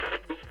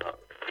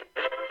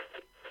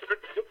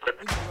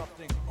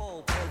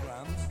all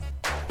programs.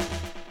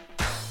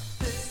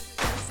 This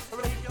is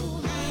Radio.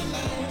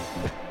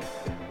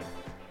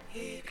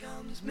 Here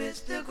comes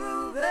Mr.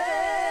 Groovy.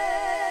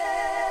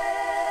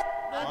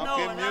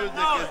 Funky music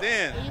is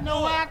in. You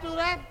know why I do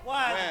that?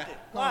 Why?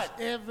 Cause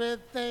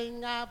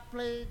everything I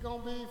play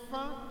gonna be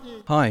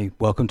funky. Hi,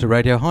 welcome to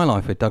Radio High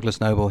Life with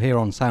Douglas Noble here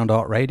on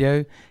SoundArt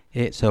Radio.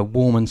 It's a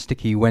warm and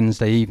sticky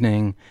Wednesday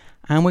evening,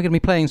 and we're going to be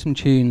playing some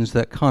tunes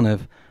that kind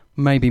of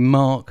maybe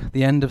mark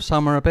the end of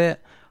summer a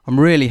bit. I'm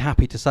really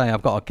happy to say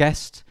I've got a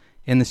guest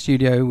in the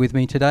studio with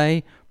me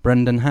today,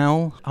 Brendon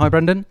Howell. Hi,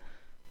 Brendon.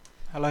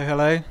 Hello.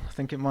 I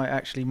think it might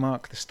actually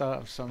mark the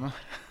start of summer.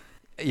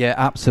 Yeah,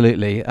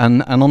 absolutely.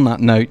 And on that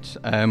note,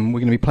 we're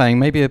going to be playing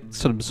maybe a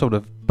sort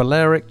of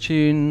Balearic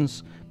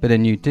tunes, bit of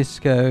new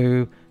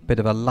disco, bit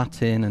of a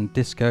Latin and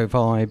disco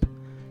vibe,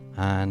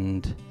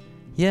 and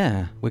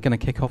yeah, we're going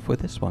to kick off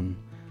with this one.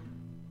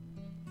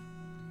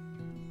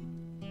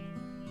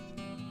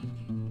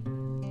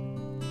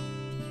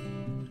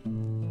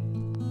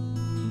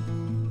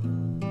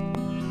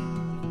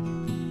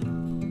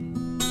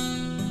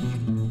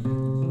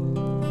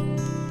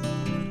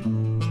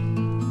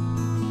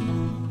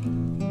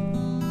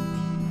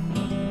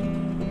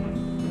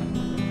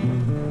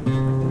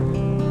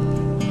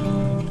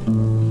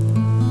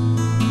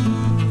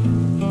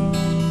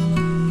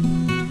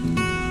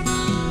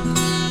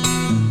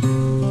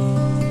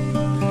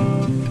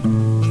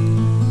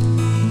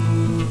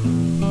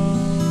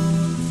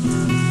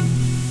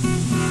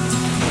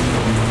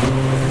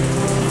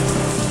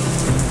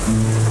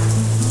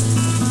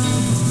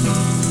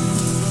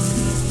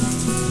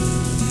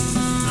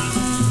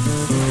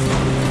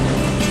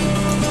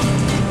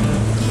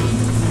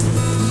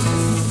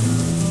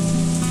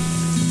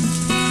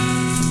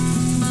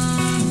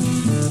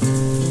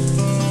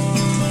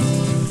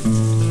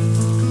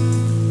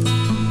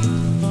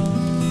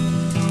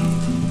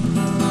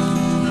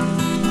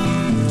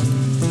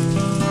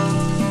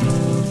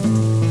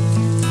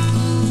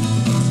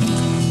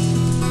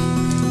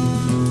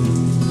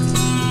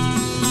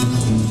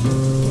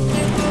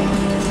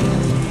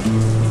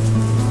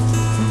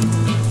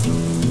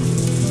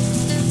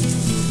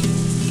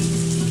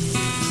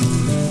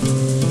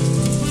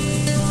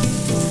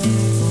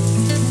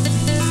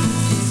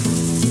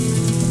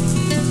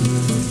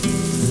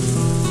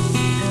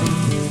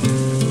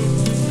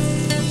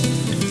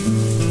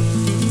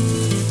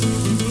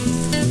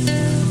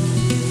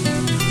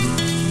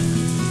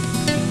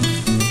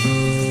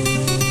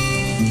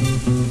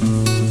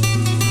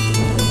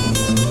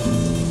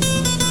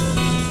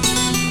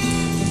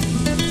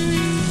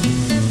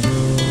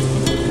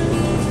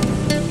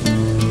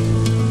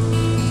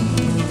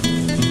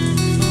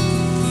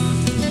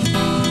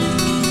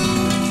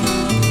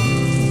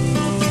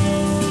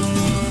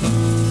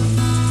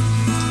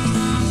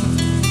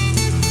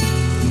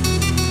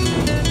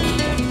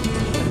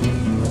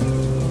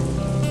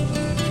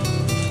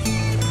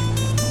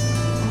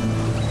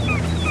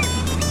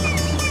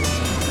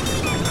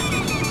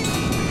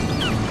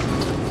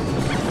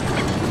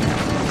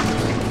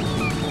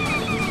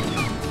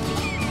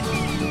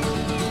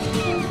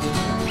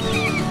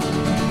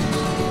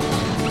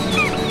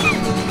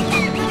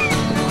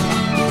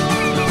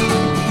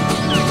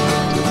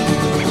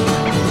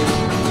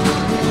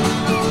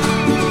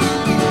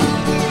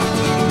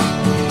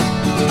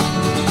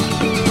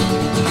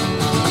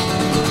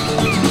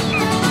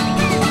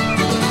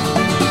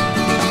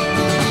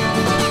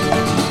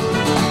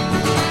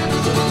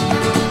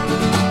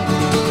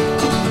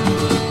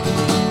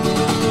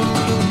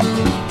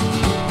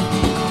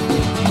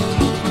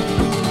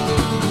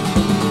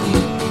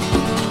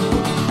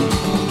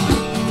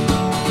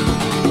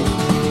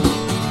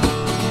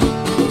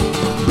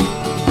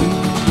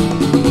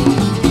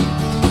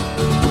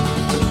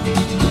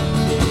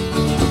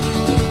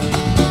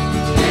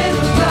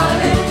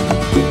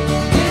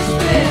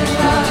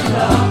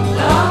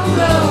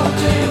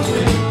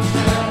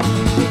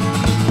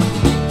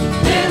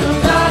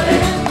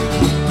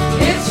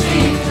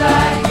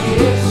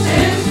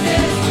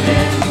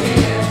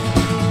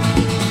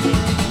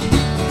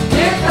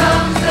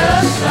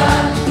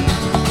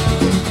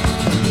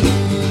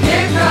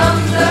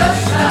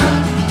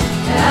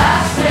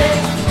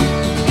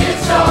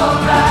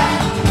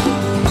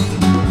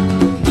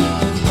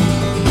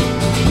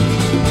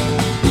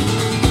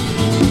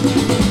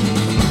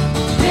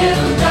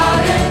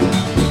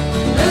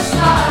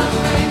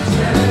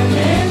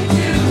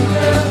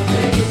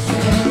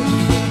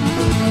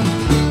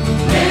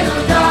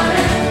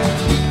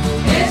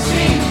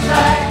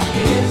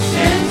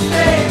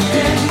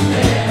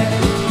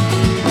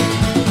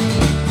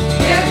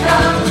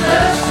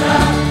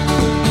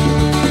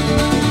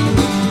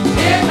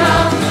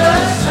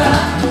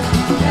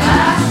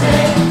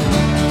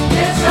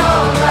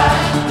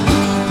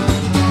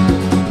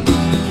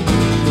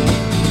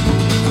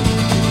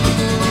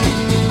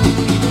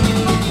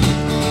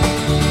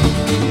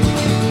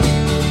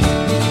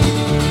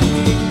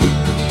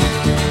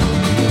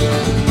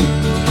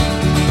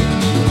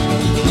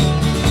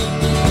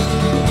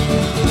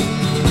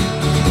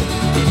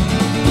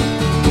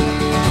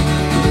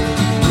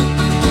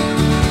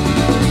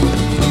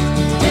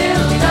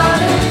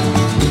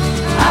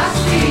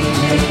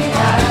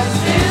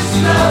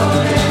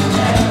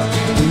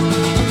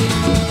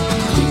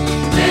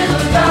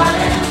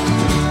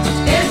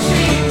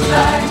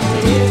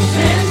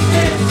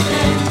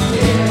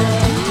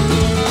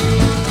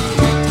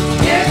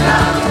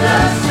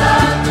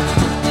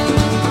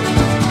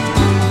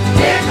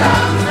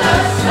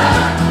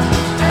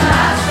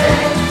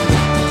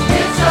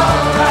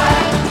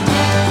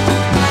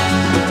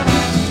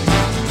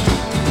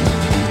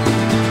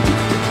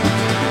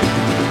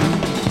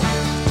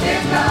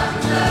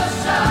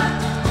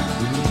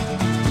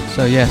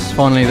 So yes,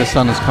 finally the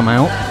sun has come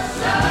out.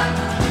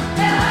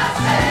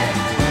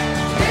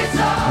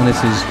 And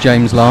this is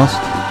James Last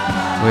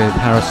with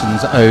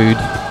Harrison's Ode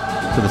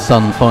to the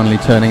Sun finally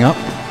turning up.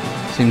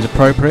 Seems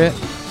appropriate.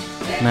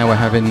 Now we're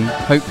having,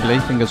 hopefully,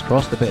 fingers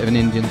crossed, a bit of an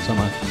Indian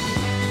summer.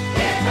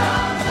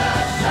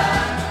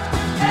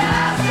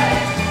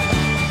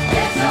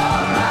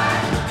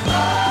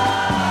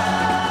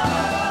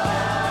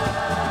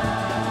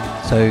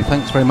 So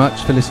thanks very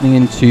much for listening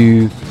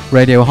into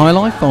Radio High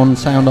Life on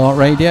SoundArt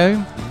Radio,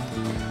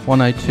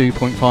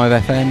 102.5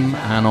 FM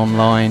and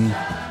online.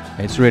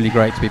 It's really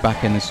great to be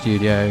back in the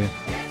studio,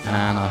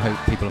 and I hope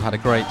people have had a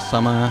great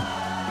summer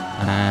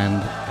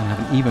and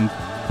have an even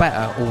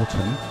better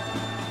autumn.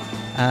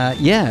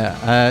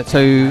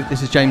 So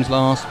this is James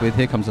Last with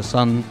Here Comes the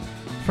Sun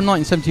from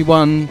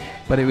 1971,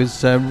 but it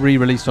was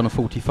re-released on a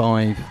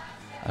 45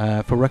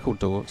 for Record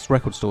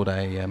Store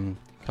Day a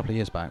couple of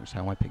years back, which is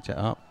how I picked it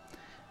up.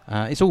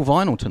 It's all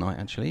vinyl tonight,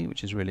 actually,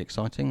 which is really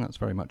exciting. That's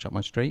very much up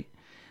my street.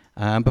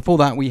 Before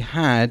that, we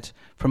had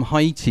from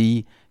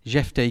Haiti,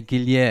 Jeff de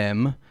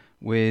Guilherme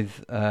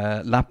with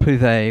La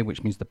Prière,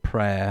 which means the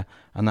prayer,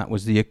 and that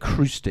was the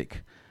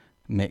acoustic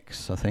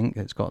mix, I think.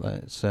 It's got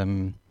that.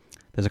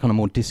 There's a kind of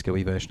more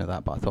disco-y version of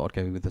that, but I thought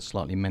I'd go with a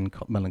slightly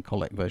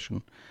melancholic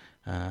version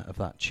of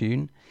that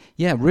tune.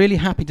 Yeah, really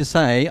happy to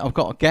say I've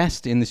got a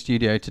guest in the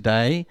studio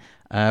today,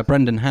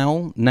 Brendon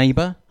Howell,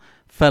 neighbour,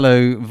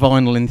 fellow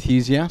vinyl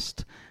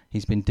enthusiast.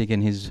 He's been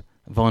digging his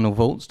vinyl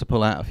vaults to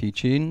pull out a few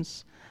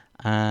tunes.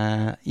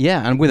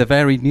 And with a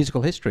varied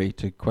musical history,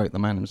 to quote the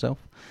man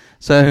himself.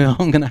 So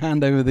I'm going to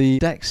hand over the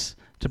decks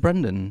to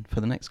Brendon for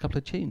the next couple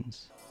of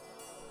tunes.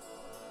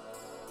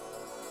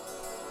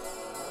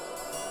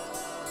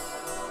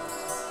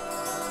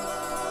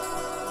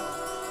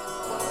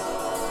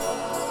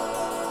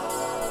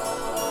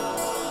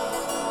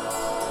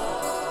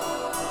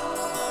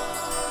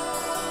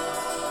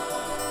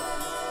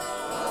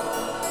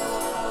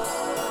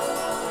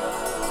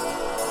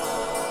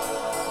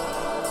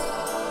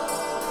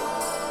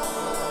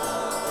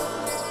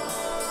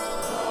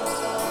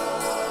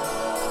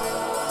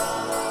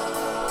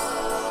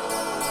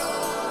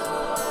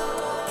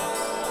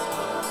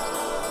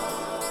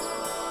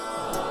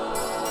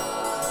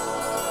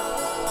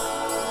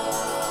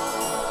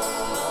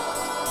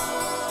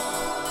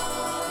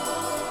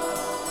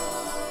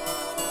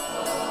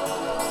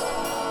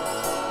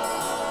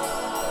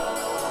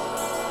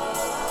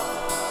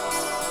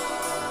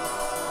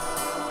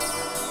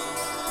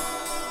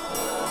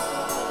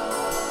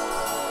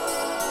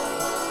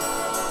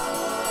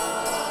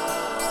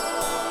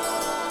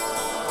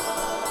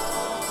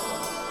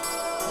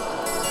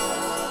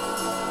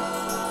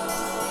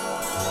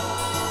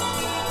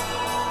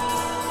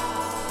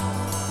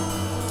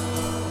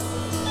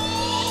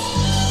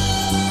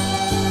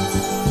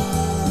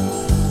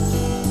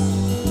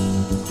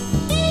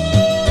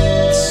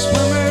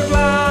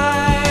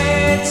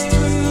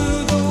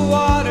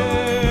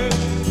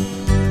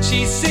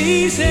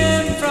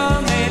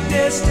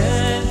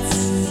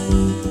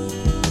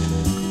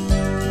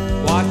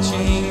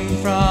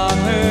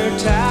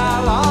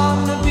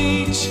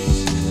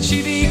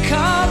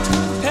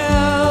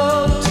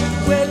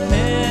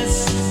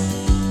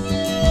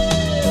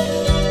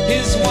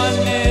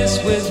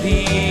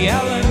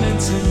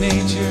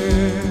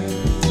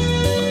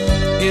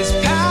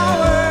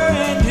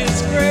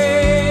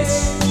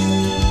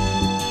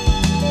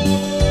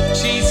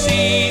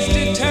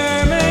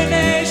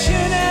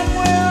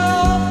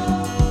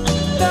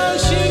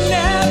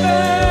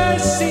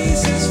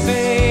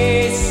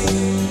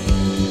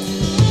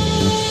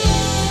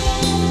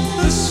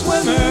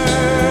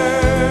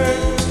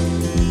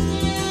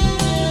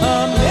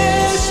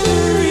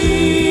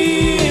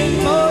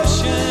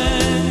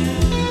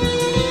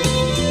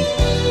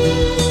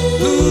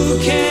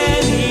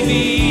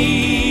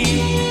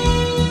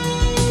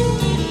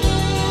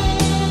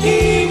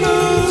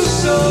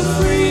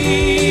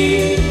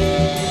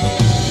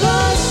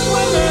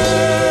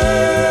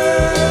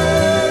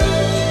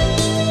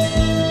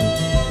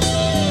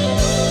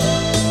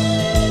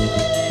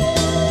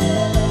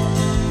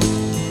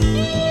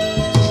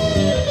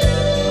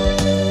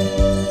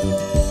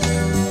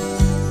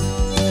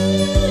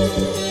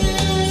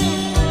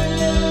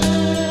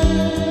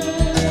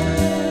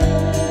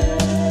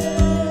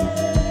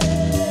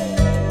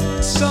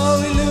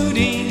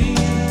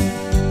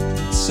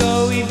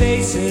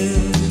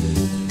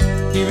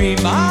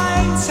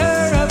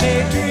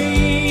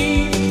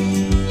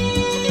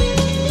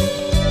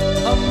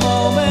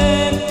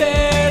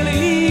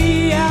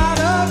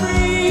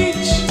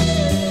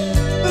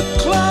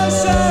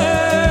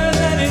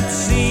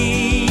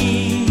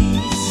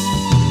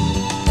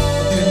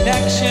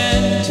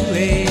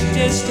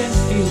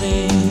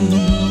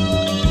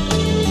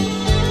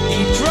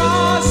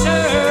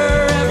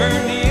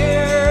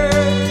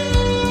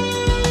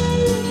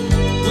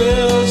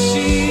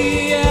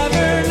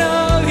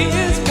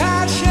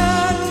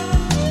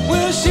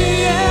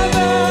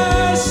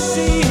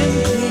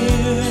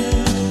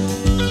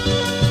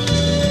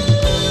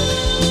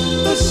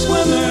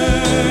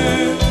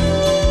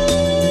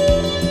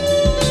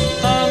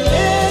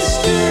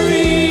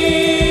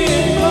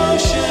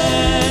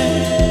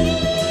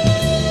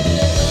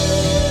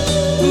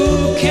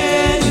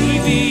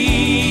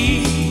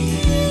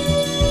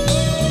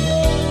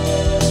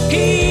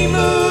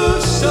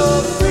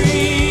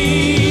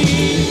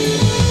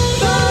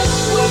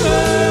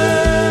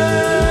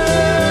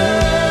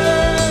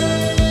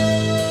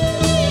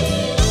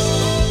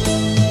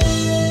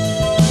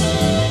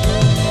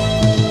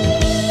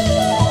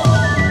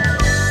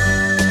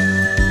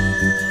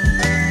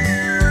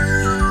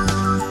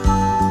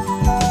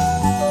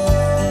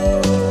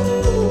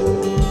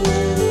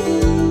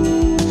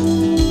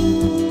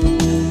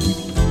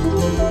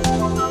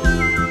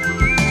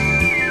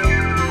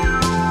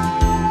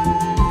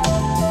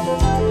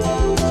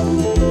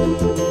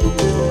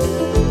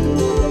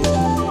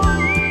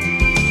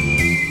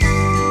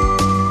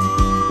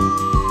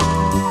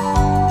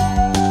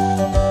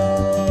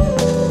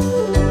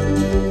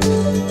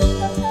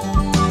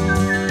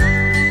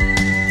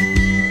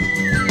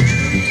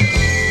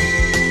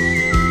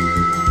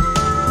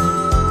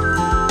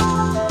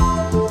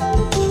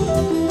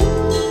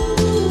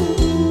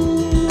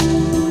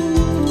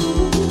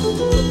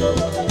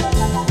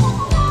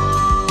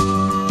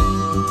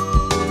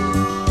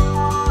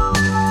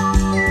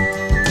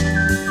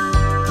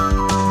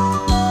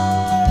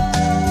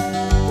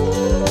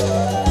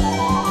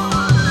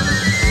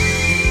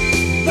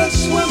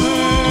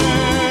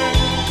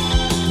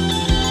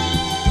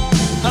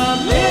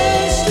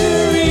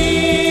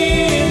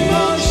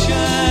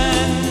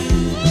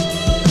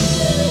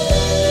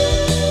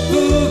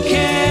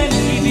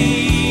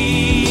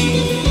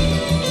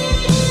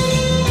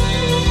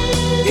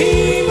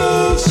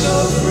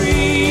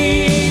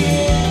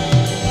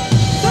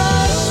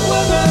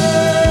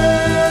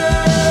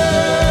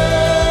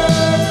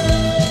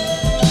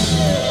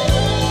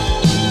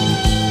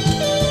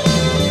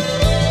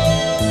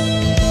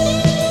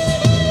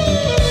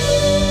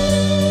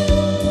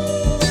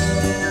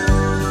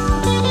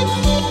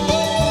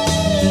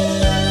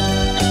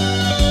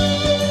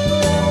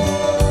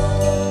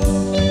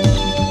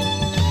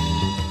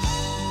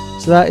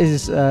 So that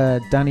is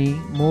Danny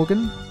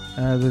Morgan,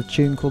 the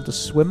tune called The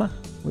Swimmer,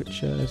 which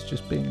has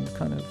just been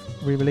kind of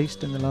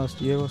re-released in the last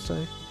year or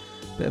so.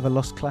 Bit of a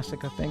lost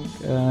classic, I think.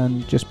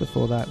 And just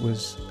before that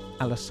was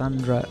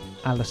Alessandroni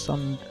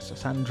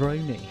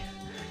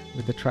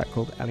with the track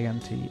called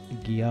Alianti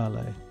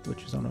Giallo,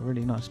 which was on a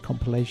really nice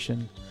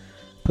compilation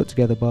put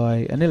together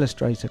by an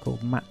illustrator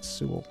called Matt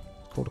Sewell,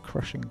 called A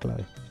Crushing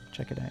Glow.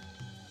 Check it out.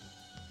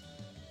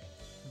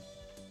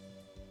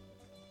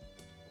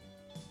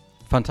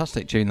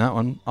 Fantastic tune, that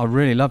one. I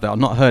really loved it. I've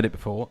not heard it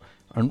before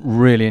and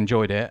really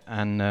enjoyed it,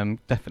 and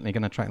definitely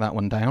going to track that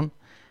one down.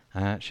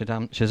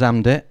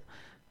 Shazammed it.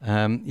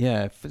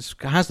 It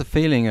has the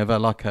feeling of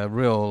a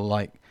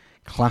real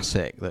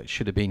classic that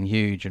should have been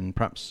huge and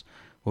perhaps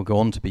will go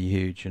on to be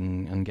huge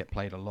and get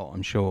played a lot,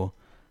 I'm sure.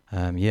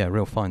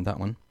 Real find, that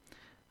one.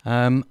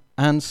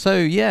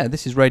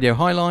 This is Radio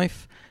High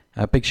Life.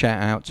 A big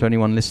shout out to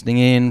anyone listening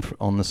in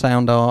on the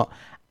SoundArt.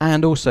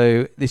 And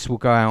also, this will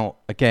go out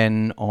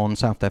again on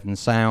South Devon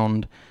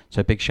Sound.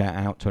 So big shout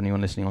out to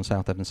anyone listening on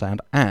South Devon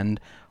Sound.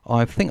 And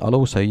I think I'll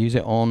also use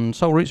it on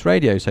Soul Roots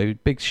Radio. So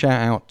big shout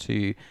out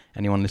to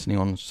anyone listening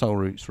on Soul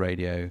Roots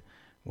Radio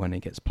when it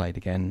gets played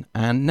again.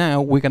 And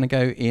now we're going to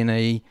go in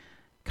a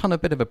kind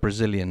of bit of a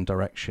Brazilian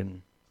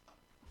direction.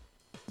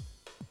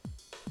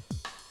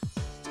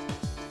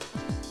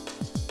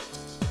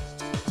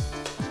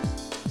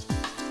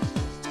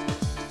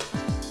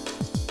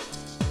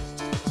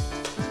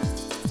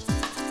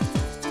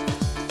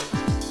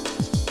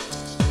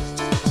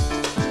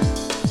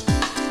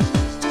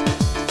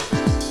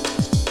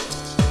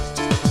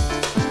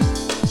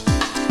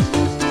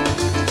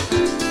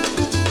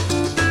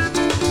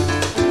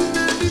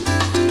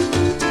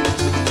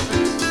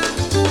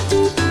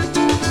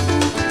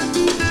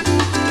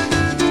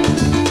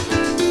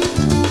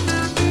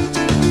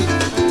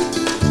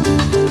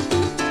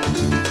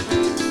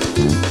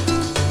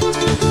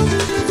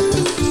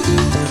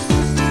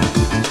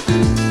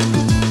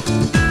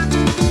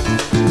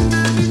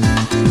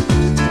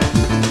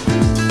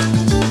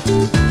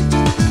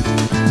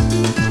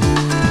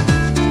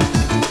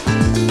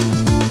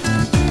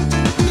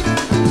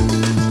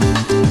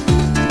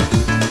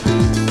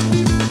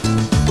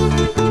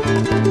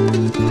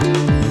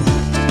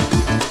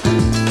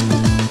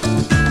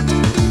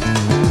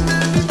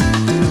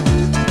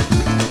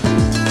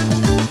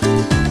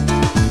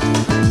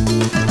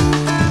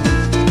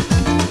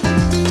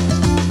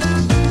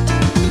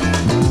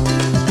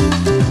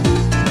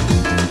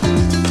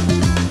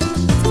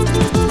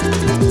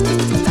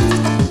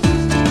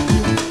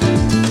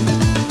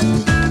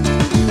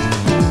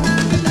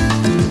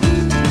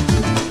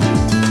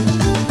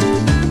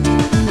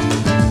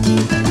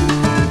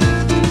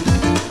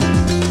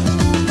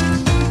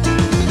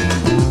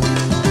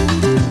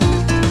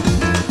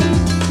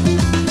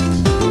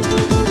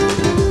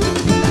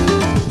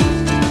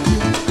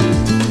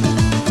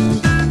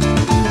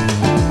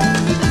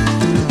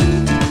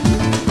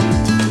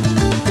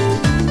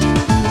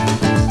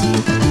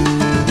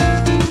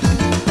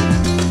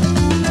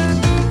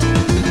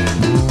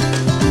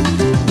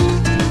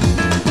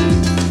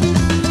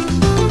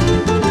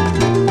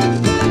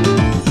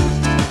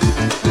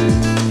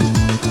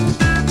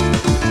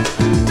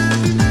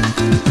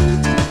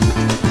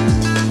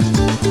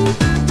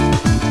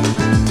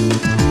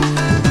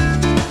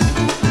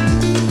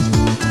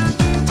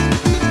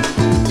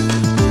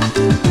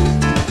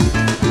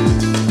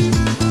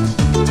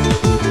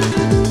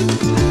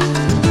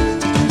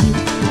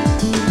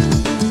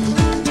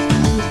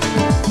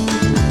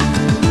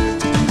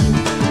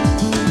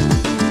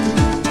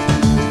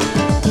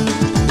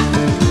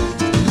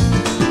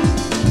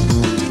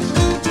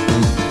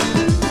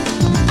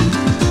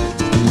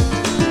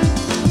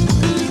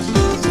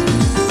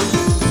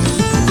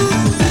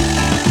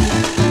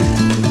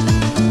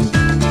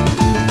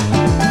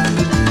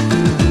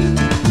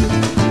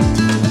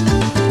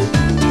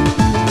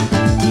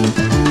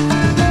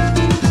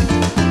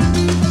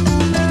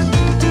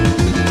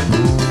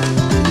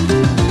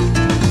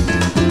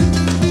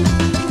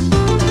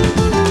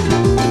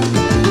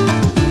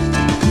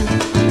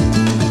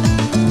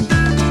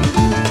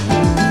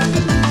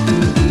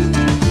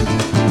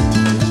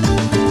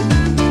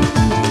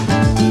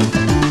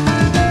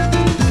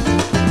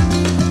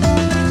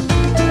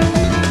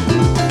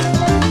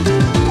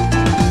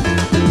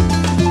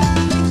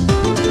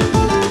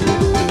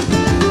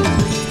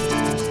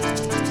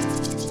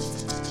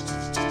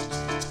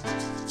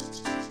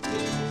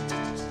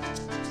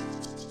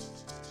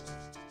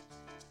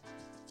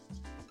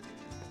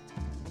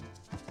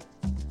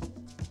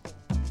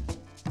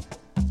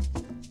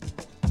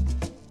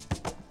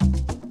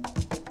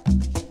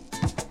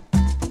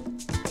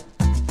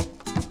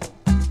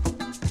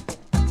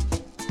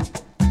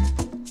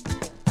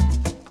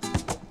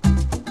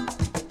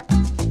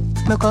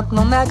 Meu canto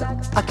não nega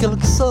aquilo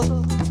que sou.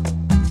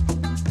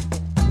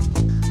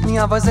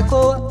 Minha voz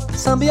ecoa,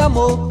 samba e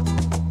amor.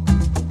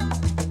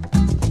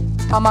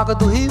 A mágoa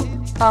do rio,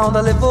 a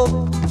onda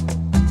levou.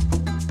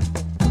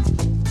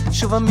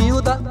 Chuva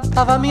miúda,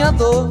 lava minha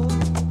dor.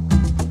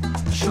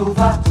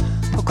 Chuva,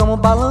 como o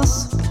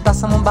balanço da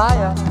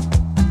samambaia.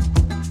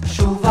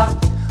 Chuva,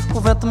 o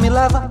vento me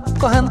leva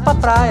correndo pra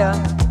praia.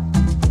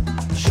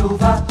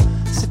 Chuva,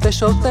 se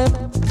fechou o tempo,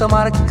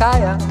 tomara que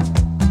caia.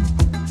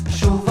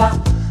 Chuva,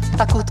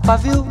 tá curto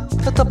pavio,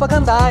 eu tô pra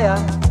gandaia.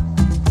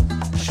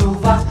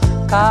 Chuva,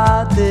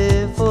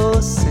 cadê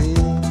você?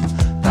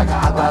 Traga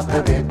água pra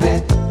eu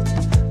beber,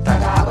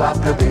 traga água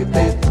pra eu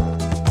beber.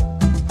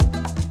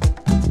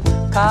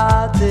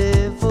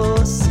 Cadê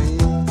você?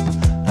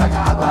 Traga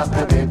água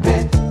pra eu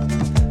beber,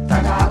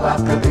 traga água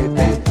pra eu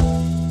beber.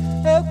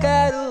 Eu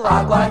quero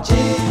água de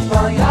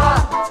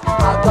banhar,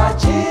 água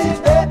de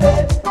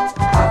beber,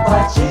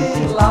 água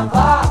de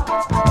lavar.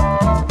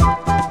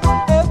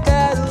 Eu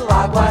quero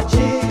água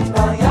de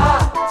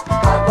banhar,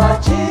 água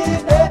de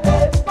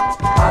beber,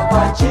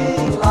 água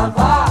de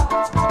lavar.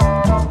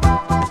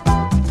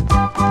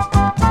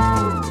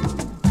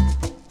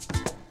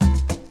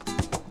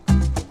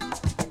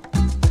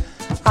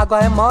 Água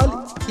é mole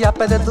e a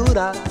pedra é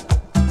dura.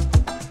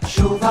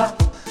 Chuva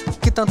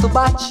que tanto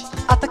bate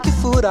até que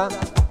fura.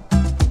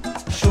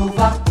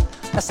 Chuva,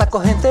 essa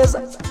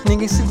correnteza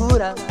ninguém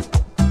segura.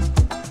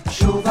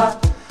 Chuva,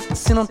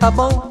 se não tá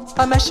bom,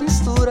 vai mexe e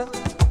mistura.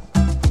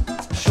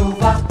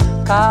 Chuva,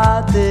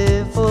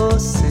 cadê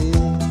você?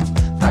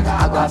 Traga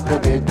água pra eu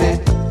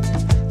beber,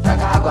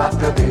 traga água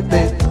pra eu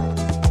beber.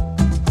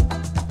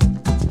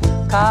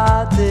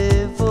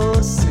 Cadê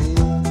você?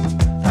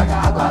 Traga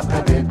água pra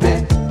eu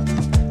beber,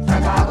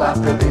 traga água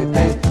pra eu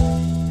beber.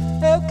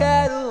 Eu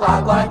quero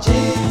água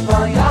de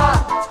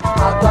banhar,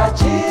 água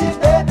de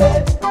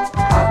beber,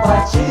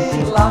 água de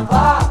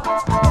lavar.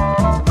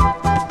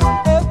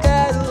 Eu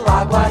quero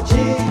água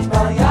de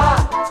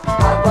banhar,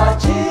 água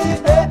de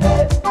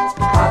beber,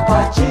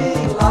 água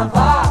de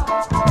lavar.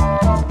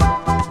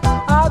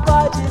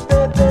 Água de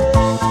beber.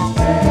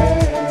 Hey,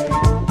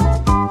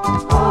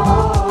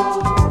 oh,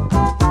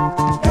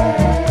 hey,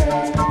 hey,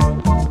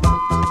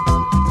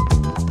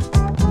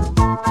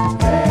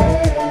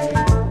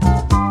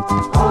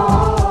 oh,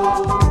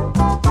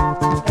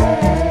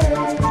 hey.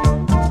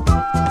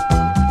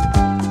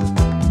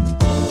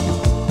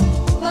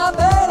 Na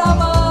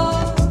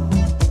beira-mar,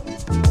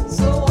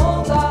 sou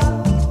onda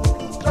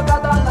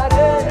jogada na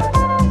areia.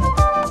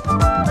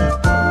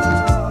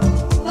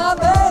 Na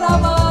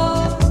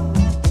beira-mar,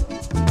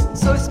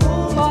 sou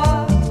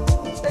espuma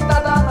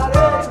deitada na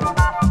areia.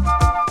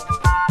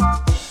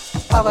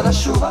 Água da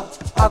chuva,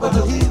 água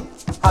do rio,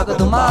 água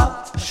do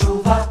mar.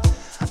 Chuva,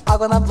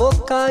 água na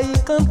boca e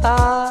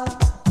cantar.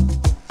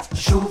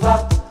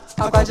 Chuva,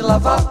 água de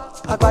lavar,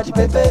 água de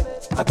beber,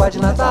 água de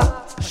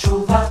nadar.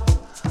 Chuva,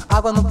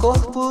 água no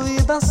corpo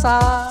e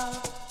dançar.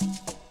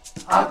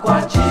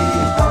 Água de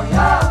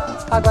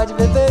banhar, água de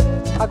beber,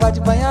 água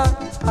de banhar,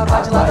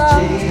 água de nadar.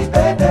 Água de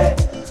beber,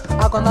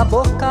 água na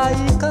boca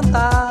e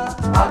cantar.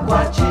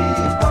 Água de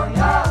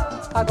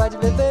banhar, água de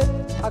beber,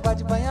 água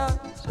de banhar.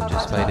 So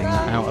just fading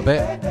that out a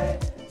bit.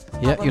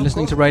 Yeah, you're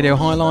listening to Radio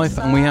High Life,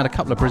 and we had a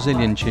couple of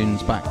Brazilian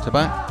tunes back to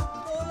back.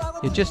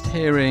 You're just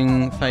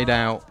hearing fade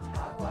out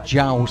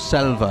João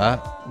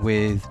Selva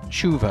with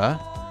Chuva.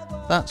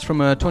 That's from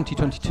a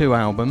 2022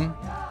 album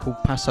called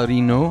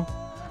Passarinho.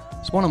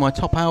 It's one of my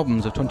top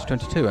albums of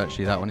 2022,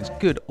 actually, that one. It's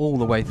good all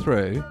the way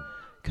through.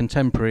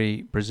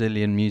 Contemporary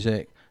Brazilian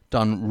music,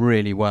 done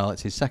really well.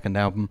 It's his second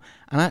album.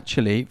 And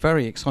actually,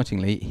 very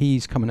excitingly,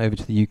 he's coming over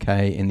to the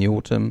UK in the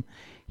autumn.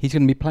 He's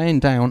going to be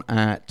playing down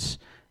at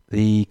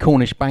the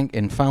Cornish Bank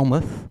in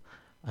Falmouth.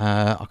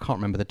 I can't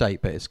remember the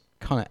date, but it's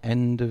kind of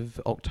end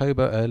of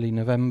October, early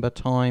November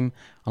time.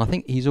 And I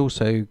think he's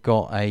also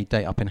got a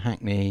date up in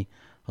Hackney.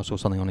 I saw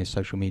something on his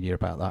social media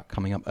about that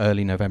coming up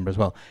early November as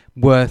well.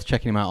 Worth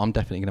checking him out. I'm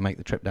definitely going to make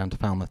the trip down to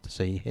Falmouth to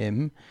see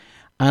him.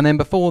 And then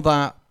before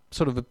that,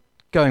 sort of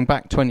going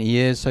back 20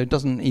 years, so it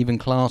doesn't even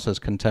class as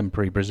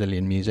contemporary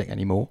Brazilian music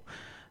anymore.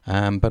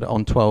 But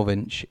on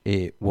 12-inch,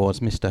 it was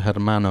Mr.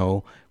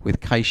 Hermano with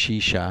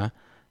Caixinha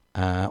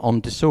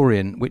on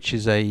Disorient, which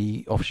is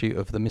a offshoot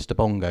of the Mr.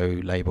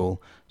 Bongo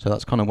label. So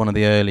that's kind of one of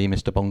the early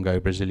Mr. Bongo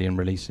Brazilian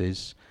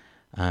releases.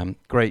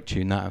 Great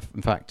tune that.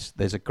 In fact,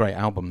 there's a great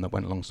album that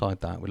went alongside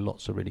that with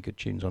lots of really good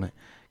tunes on it.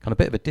 Kind of a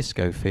bit of a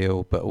disco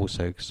feel, but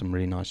also some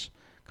really nice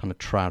kind of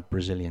trad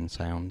Brazilian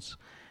sounds.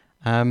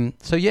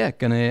 So yeah,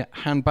 gonna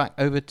hand back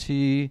over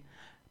to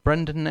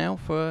Brendon now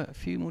for a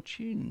few more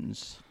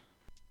tunes.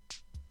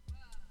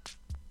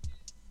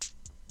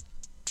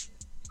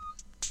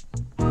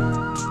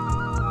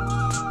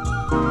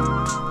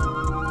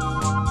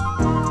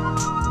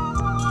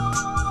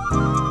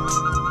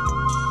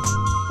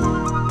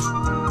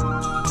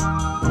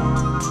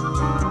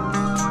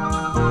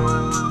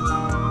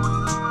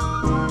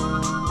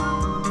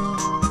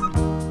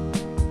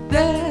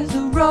 There's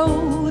a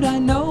road I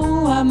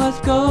know I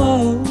must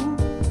go,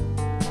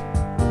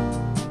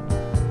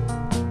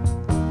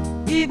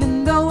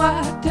 even though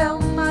I tell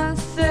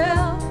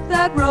myself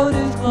that road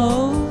is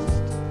closed.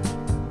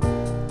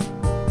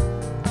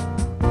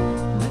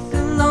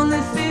 Listen,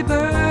 lonely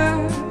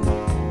seabird,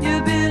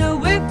 you've been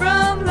away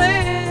from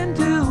land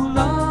too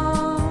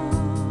long,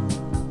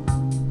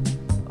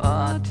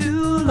 oh,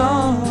 too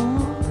long.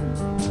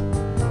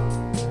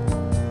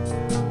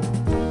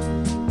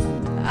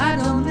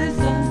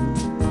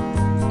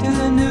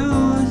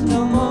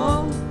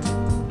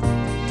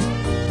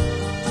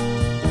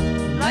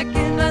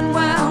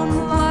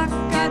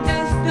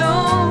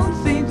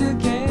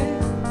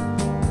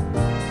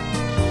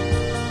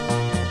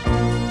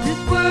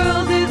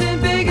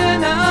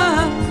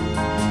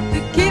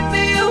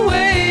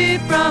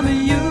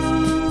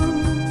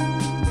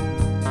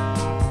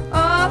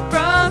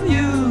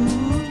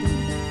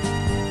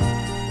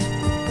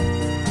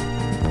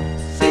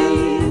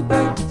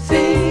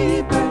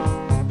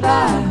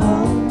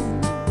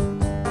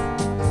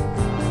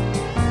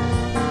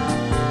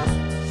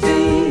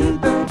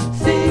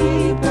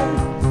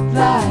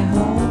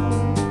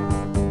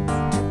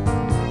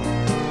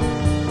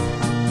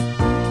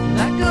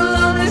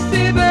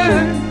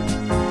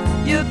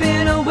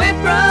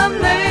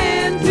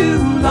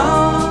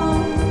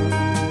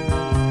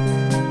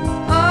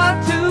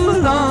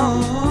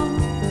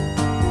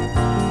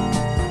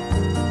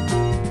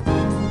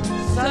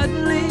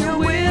 suddenly you're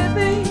with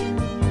me,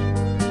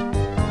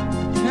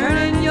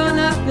 turning you're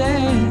not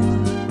there.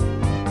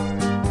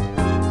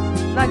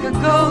 Like a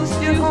ghost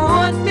you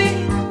haunt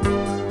me,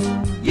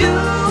 you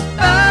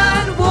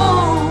find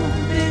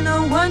warmth in a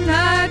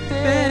one-night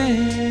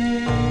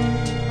bed.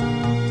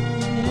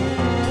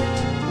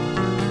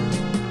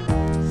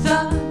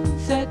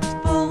 Sunset's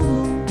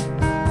full,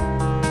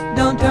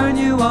 don't turn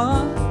you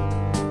on.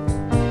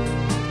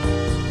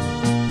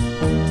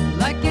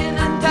 Like an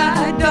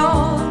untied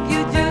dog,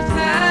 you just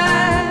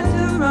had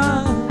to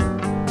run.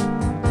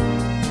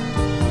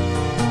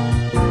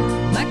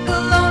 Like a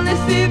lonely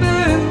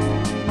seabird,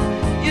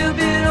 you've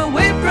been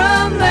away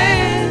from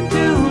land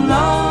too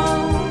long.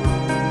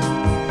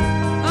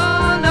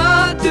 Oh,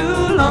 not too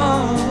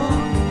long.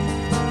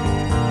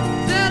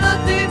 Said a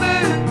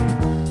seabird,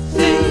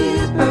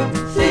 seabird,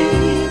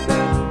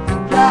 seabird,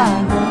 fly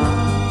home.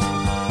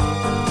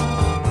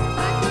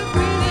 Like a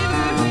pretty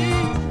bird,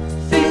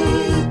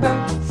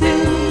 seabird,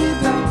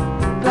 seabird,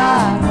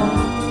 fly home.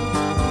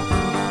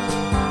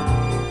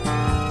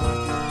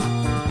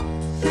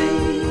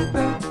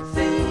 Seabird,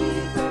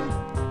 seabird,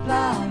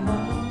 fly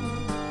home.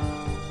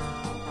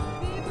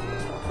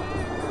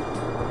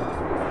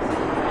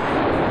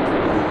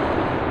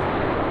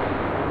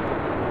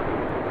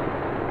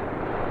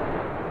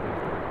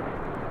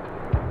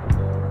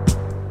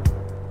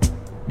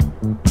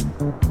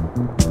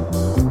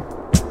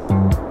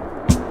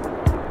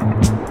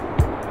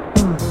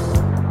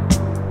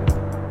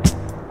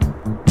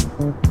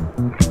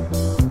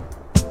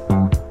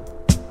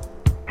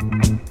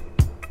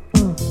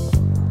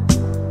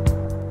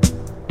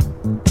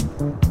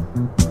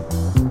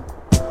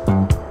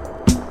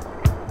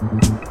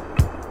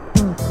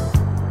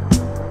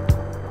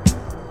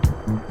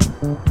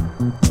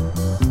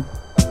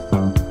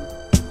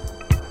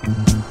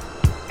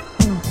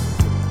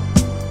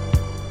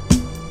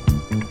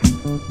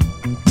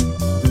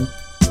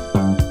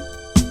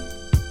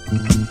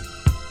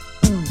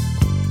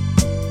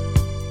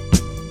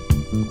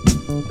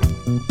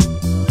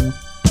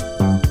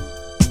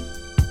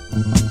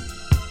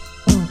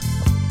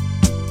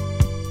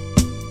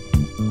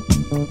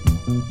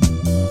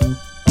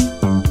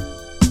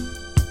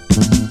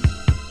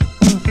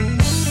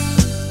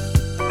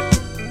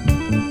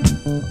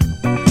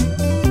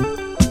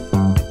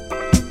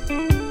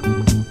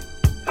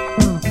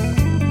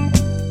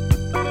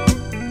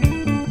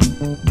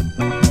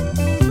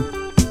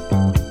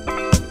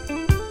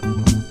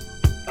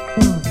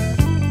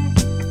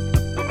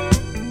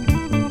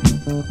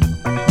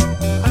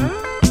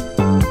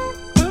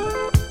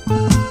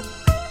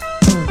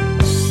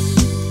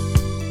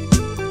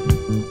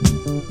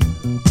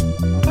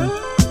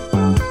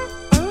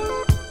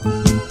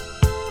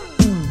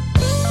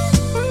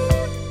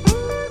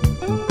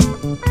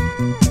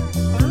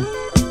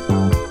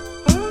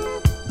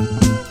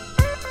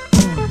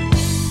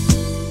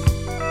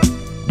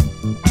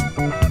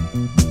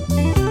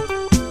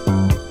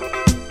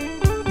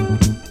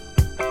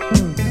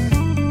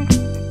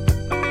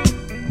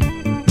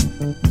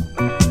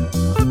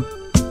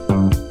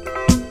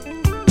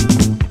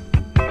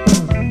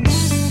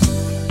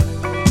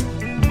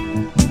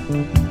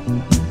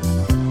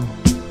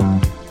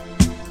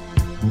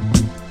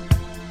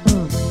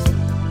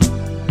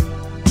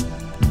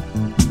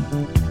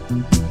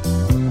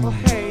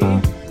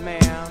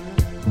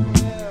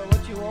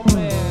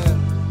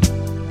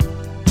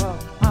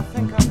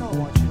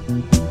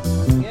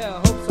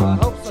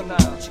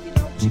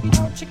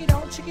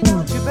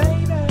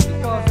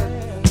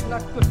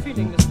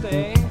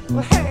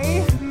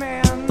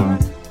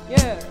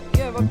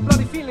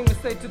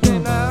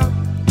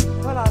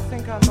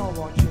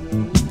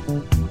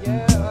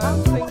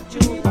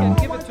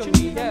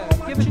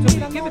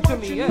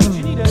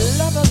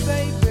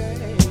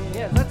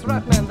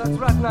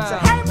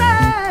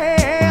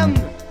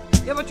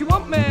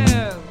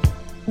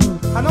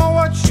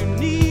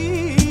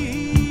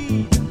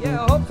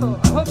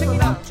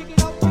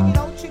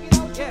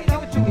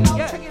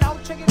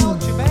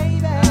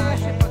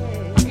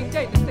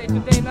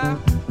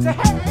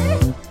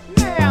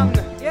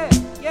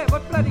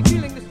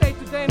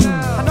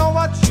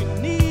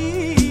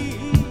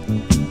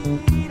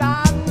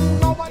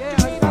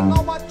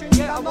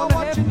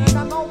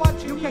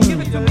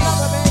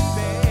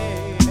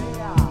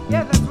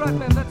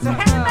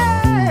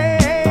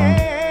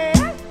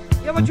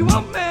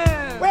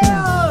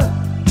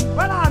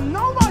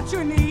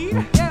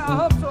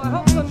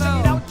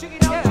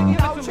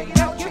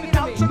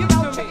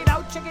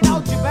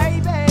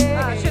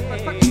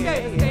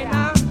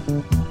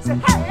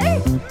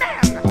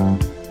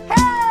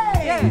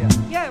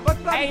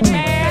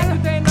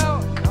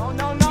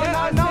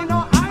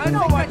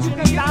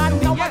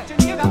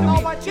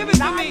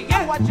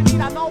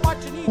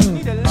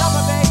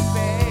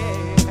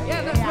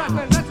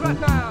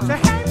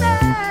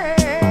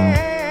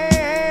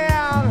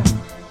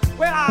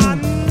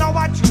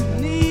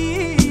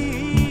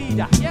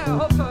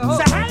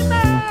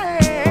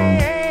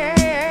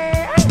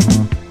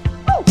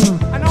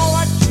 I know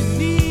what you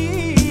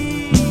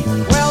need.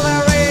 Well,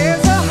 there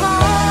is a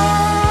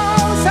heart.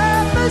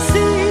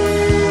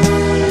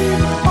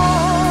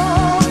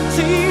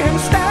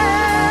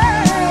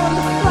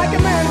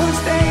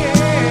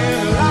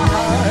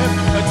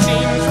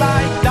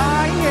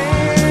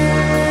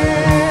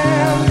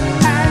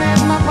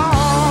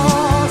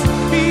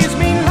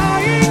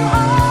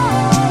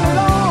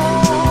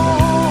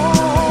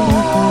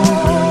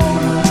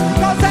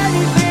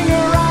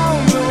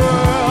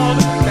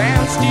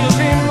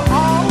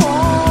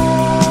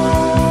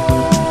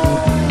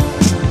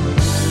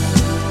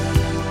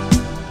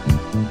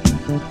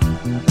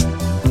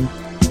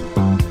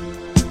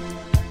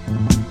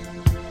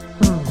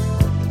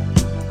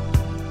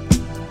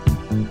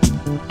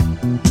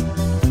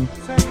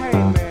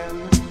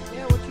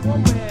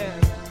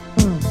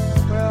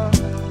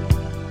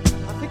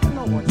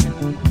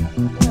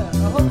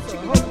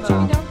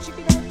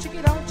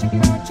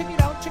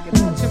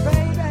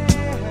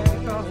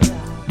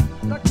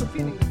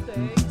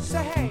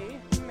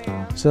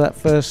 So that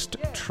first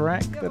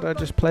track that I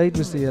just played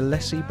was the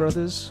Alessi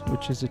Brothers,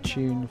 which is a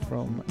tune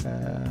from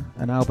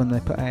an album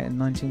they put out in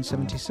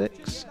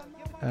 1976.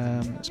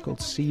 It's called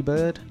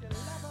Seabird,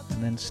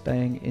 and then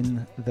staying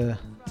in the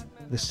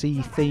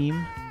sea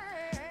theme,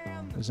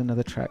 there's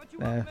another track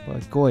there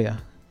by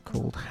Goya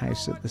called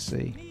House at the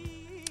Sea,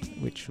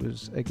 which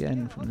was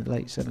again from the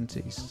late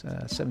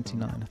 70s,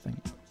 79 I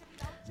think,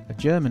 a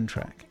German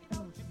track.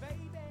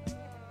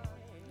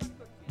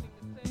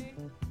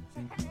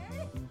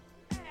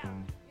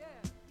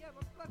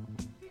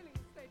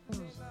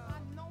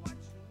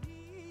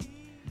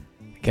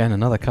 Again,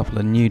 another couple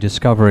of new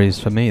discoveries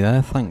for me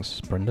there.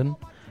 Thanks, Brendon.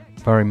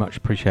 Very much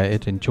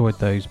appreciated. Enjoyed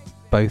those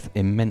both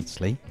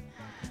immensely.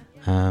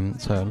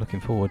 So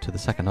looking forward to the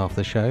second half of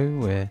the show.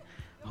 We're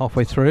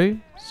halfway through,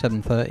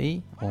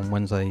 7:30 on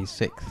Wednesday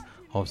 6th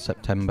of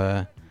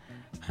September.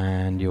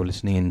 And you're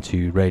listening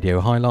into Radio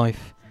High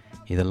Life,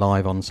 either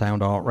live on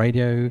SoundArt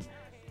Radio,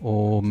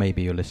 or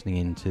maybe you're listening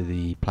into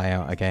the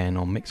playout again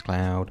on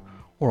Mixcloud,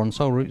 or on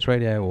Soul Roots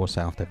Radio, or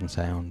South Devon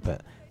Sound.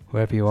 But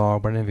wherever you are,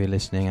 whenever you're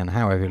listening, and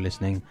however you're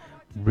listening,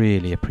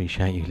 really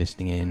appreciate you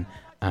listening in,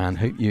 and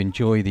hope you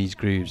enjoy these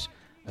grooves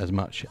as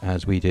much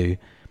as we do.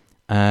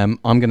 I'm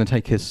going to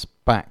take us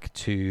back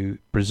to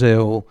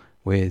Brazil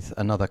with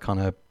another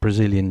kind of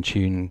Brazilian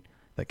tune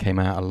that came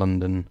out of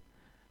London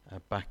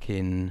back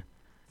in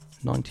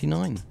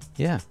 99.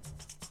 Yeah.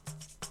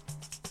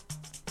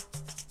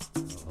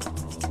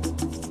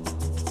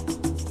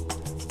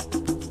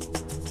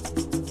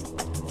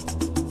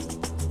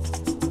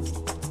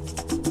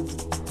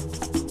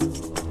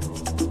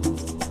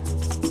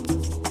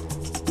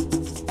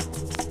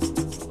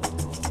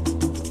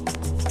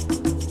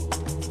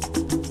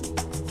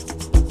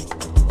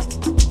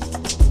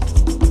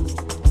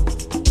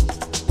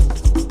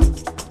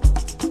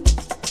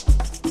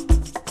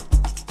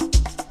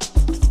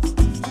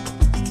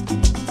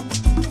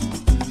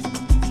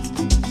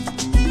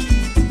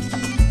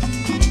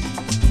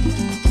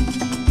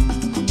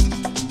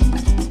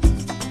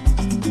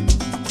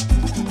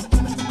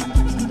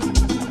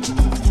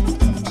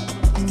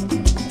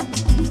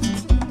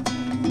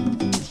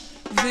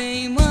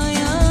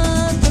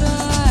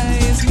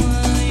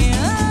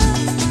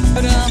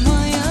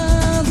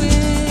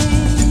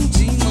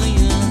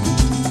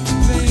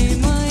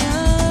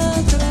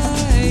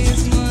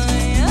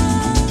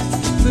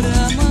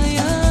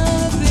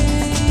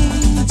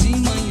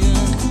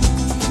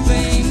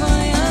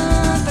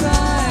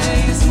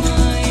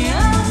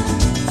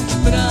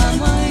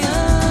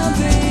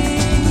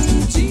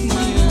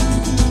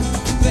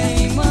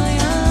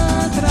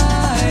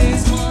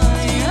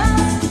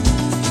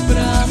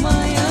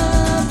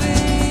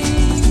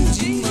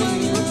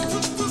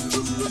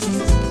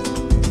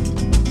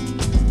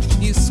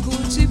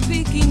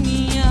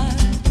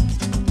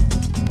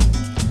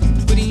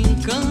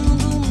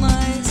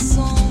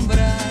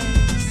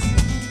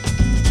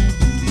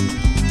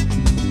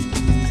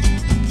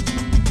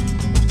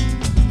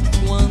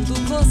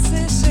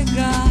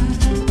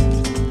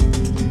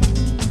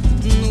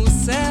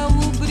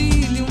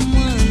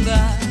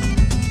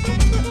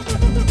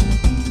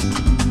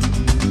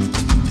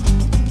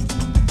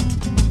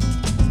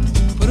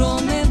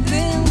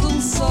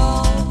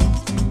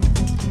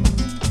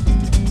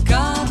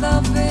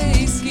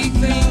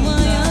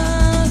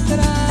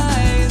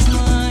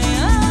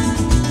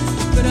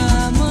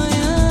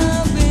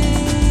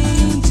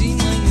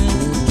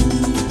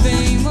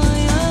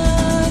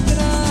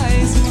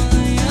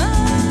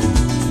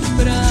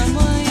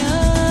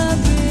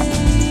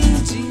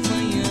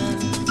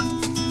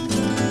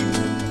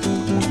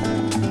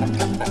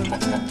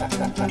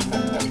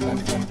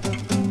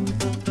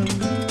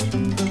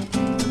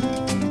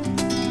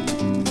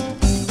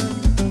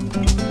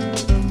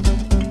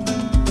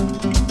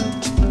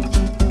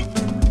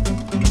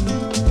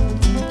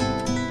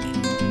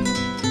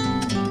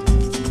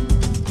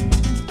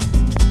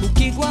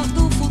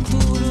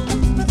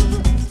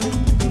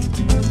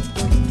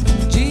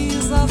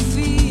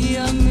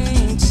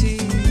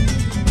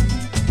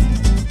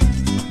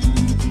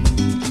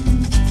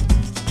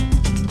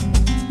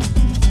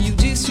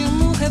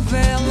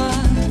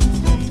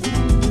 Revela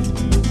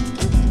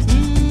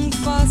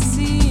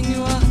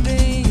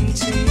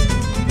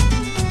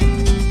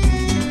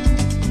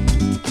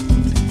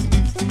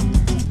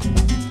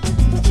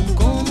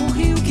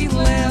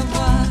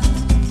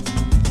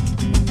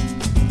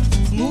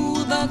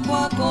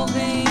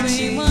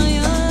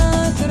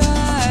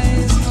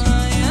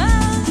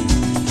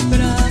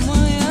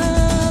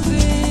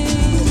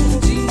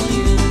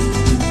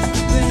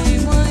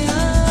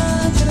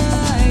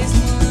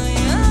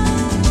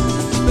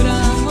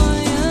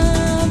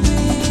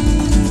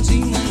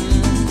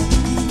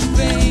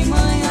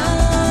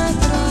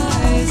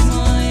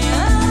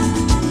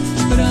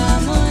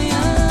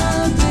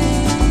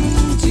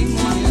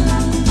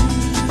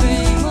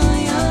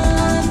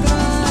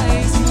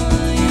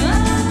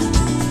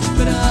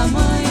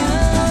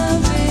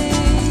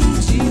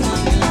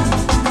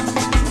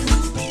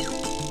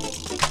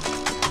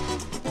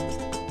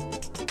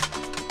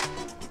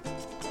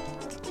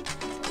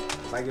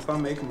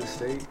make a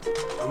mistake,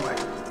 I'm like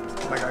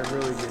I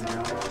really get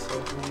down on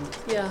myself.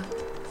 Yeah.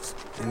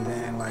 And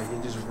then like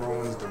it just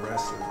ruins the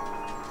rest of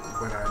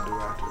what I do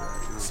after that.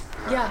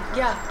 You know?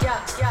 Yeah.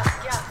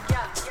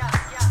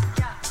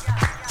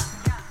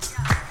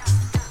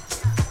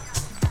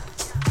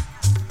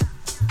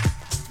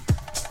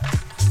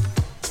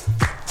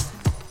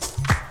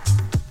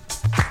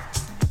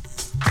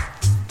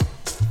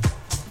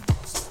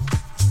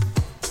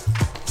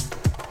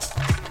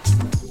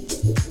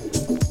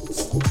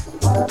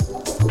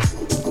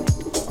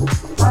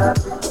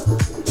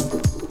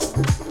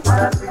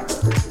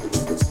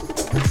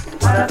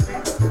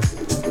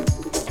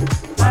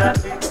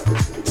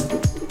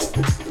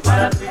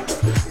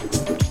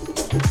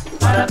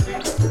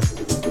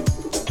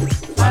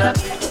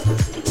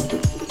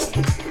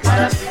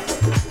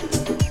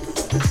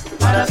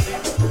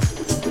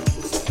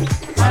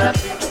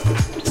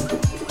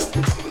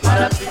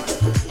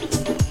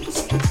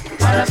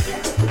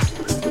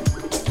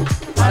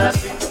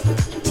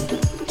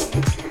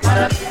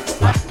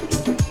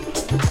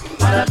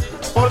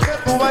 Porque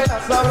tú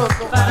bailas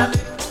sabroso,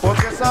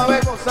 porque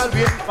sabes gozar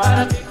bien.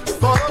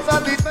 Todos a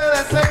ti te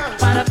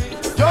desean,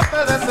 yo te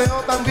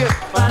deseo también.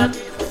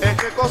 Es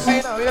que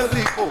cocina bien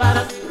rico,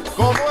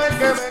 como el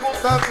que me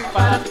gusta a mí.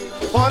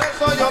 Por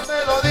eso yo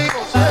te lo digo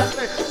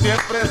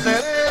siempre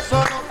seré eso,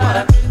 no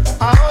para ti.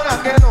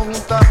 Ahora que nos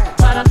juntamos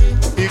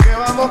y que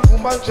vamos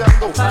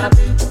cumbanchando,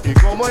 y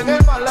como en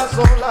el mar las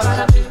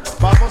olas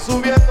vamos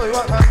subiendo y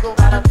bajando.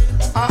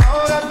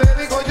 Ahora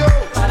te digo yo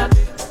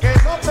que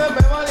no te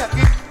me va de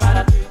aquí,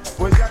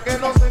 pues ya que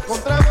nos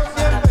encontramos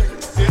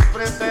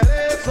siempre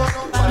seré eso,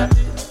 no para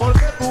ti.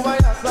 Porque tú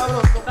bailas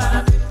sabroso,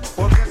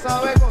 porque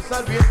sabes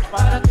gozar bien.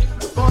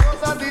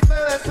 Todos a ti te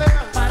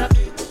desean,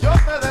 yo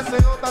te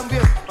deseo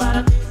también.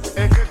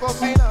 Es que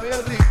cocina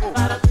bien rico,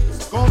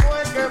 como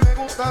el que me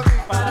gusta a mí.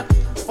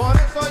 Por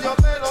eso yo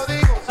te lo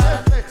digo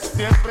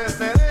siempre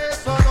seré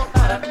eso, no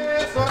para ti.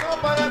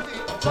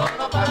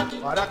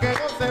 Para que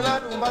goce la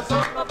rumba,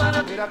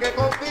 mira que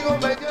contigo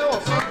me llevo,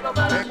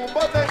 en un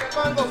bote en el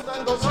mar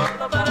gozando,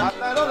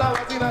 hasta no la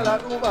vacina la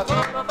rumba,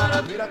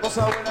 mira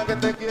cosa buena que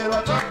te quiero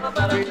a ti,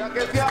 mira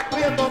que te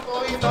aprieto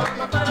todito a ti,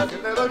 que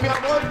te doy mi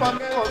amor pa'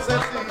 que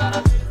goces, sí.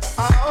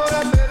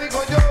 Ahora te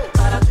digo yo,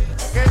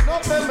 que no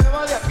te me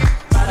va de aquí,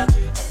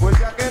 pues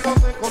ya que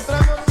nos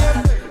encontramos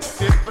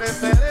siempre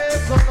seré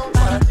eso, no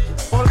para ti.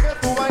 Porque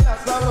tú bailas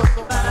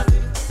sabroso,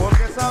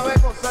 porque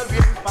sabes gozar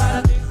bien.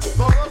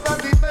 Todos a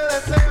ti te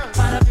desean,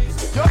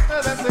 yo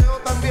te deseo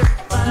también.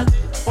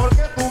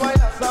 Porque tú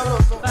bailas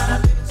sabroso,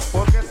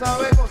 porque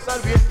sabes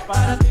gozar bien.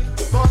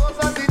 Todos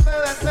a ti te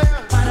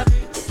desean,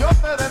 yo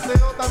te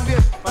deseo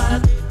también.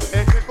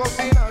 Es que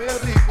cocina bien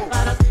rico,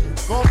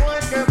 como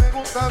el que me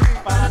gusta a mí.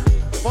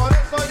 Por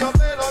eso yo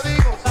te lo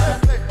digo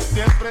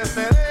siempre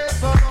seré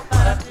eso, no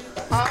para ti.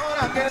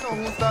 Ahora que nos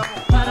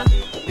juntamos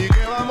y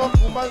que vamos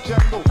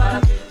cumbanchando,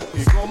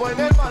 y como en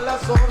el mar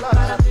las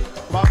olas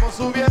vamos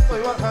subiendo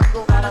y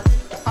bajando.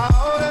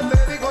 Ahora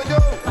te digo yo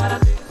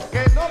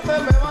que no te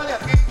me va de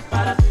aquí,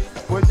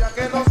 pues ya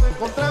que nos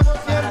encontramos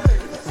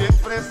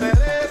siempre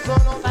seré eso,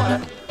 no para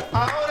ti.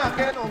 Ahora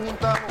que nos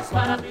juntamos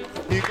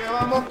y que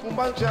vamos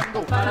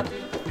cumbanchando,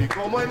 y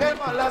como en el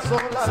mar las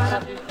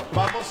olas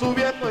vamos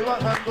subiendo y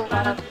bajando.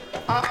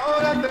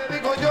 Ahora te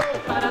digo yo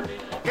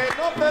que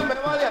no te me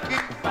va de aquí,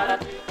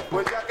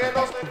 pues ya que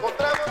nos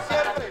encontramos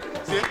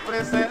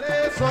siempre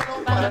seré eso,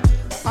 no para ti.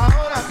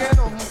 Ahora que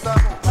nos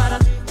juntamos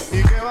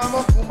y que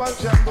vamos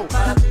cumbanchando,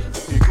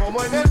 y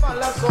como en el mar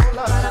las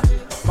olas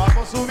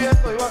vamos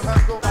subiendo y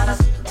bajando.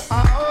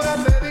 Ahora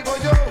te digo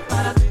yo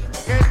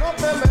que no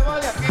te me va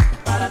de aquí,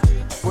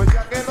 pues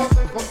ya que nos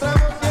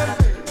encontramos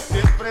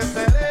siempre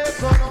seré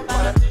eso, no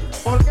para ti.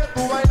 Porque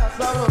tú bailas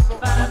sabroso,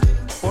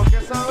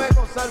 porque sabes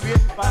gozar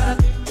bien.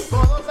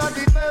 Todos a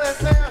ti te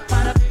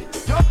desean,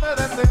 yo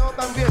te deseo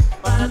también.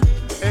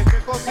 Es que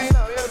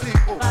cocina bien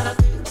rico,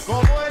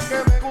 como el que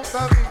me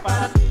gusta a mí.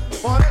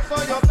 Por eso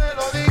yo te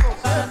lo digo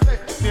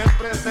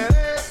siempre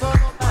seré eso,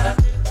 no para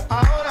ti.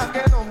 Ahora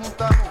que nos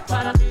juntamos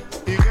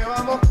y que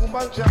vamos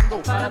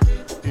cumbanchando,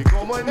 y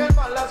como en el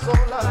mar las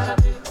olas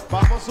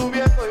vamos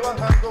subiendo y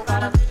bajando.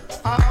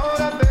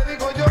 Ahora te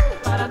digo yo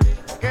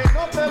que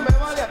no te me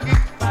va de aquí,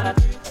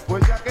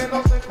 pues ya que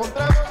nos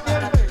encontramos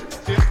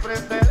siempre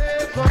seré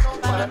eso,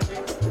 no para ti.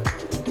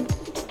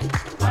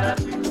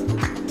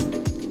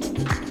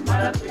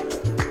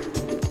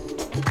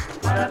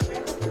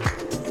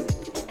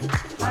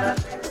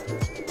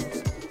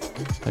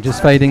 I'm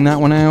just fading that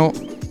one out.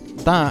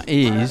 That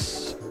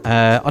is,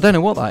 I don't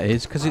know what that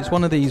is because it's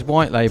one of these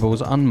white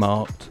labels,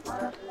 unmarked.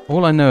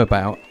 All I know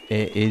about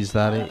it is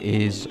that it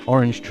is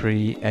Orange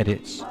Tree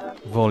Edits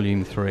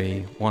Volume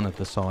 3, one of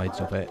the sides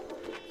of it.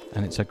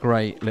 And it's a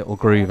great little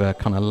groover,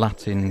 kind of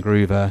Latin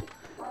groover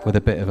with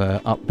a bit of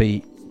a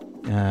upbeat,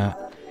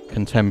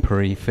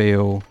 contemporary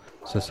feel.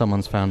 So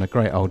someone's found a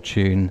great old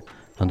tune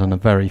and done a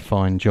very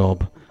fine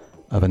job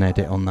of an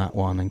edit on that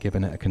one and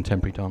given it a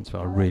contemporary dance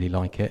feel. I really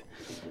like it.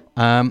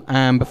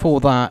 And before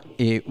that,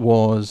 it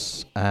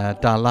was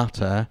Da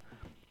Latta,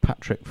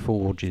 Patrick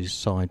Forge's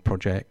side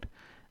project,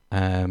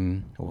 I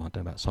don't know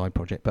about side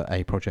project, but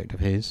a project of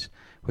his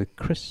with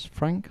Chris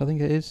Frank, I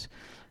think it is.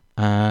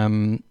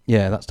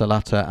 That's the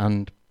latter,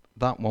 and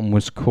that one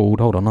was called,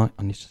 hold on, I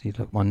need to see,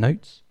 look at my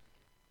notes.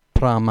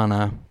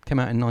 Pramana, came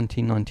out in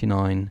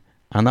 1999,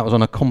 and that was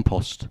on a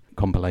Compost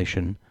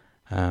compilation,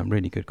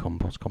 really good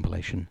Compost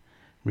compilation.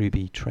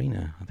 Ruby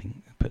Trainer, I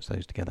think, puts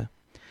those together.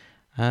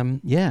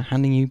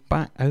 Handing you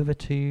back over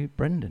to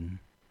Brendon.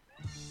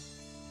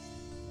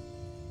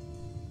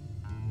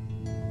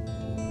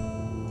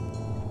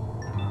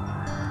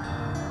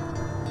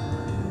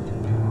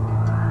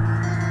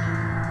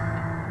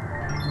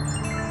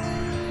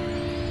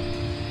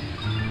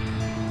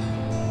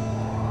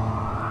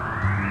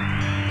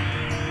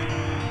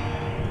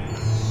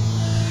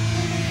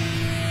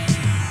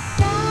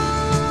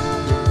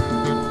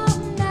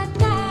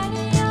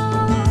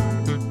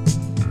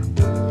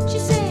 She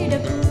said I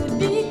could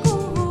be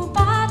cool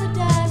by the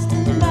dust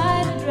and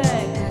by the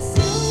drag.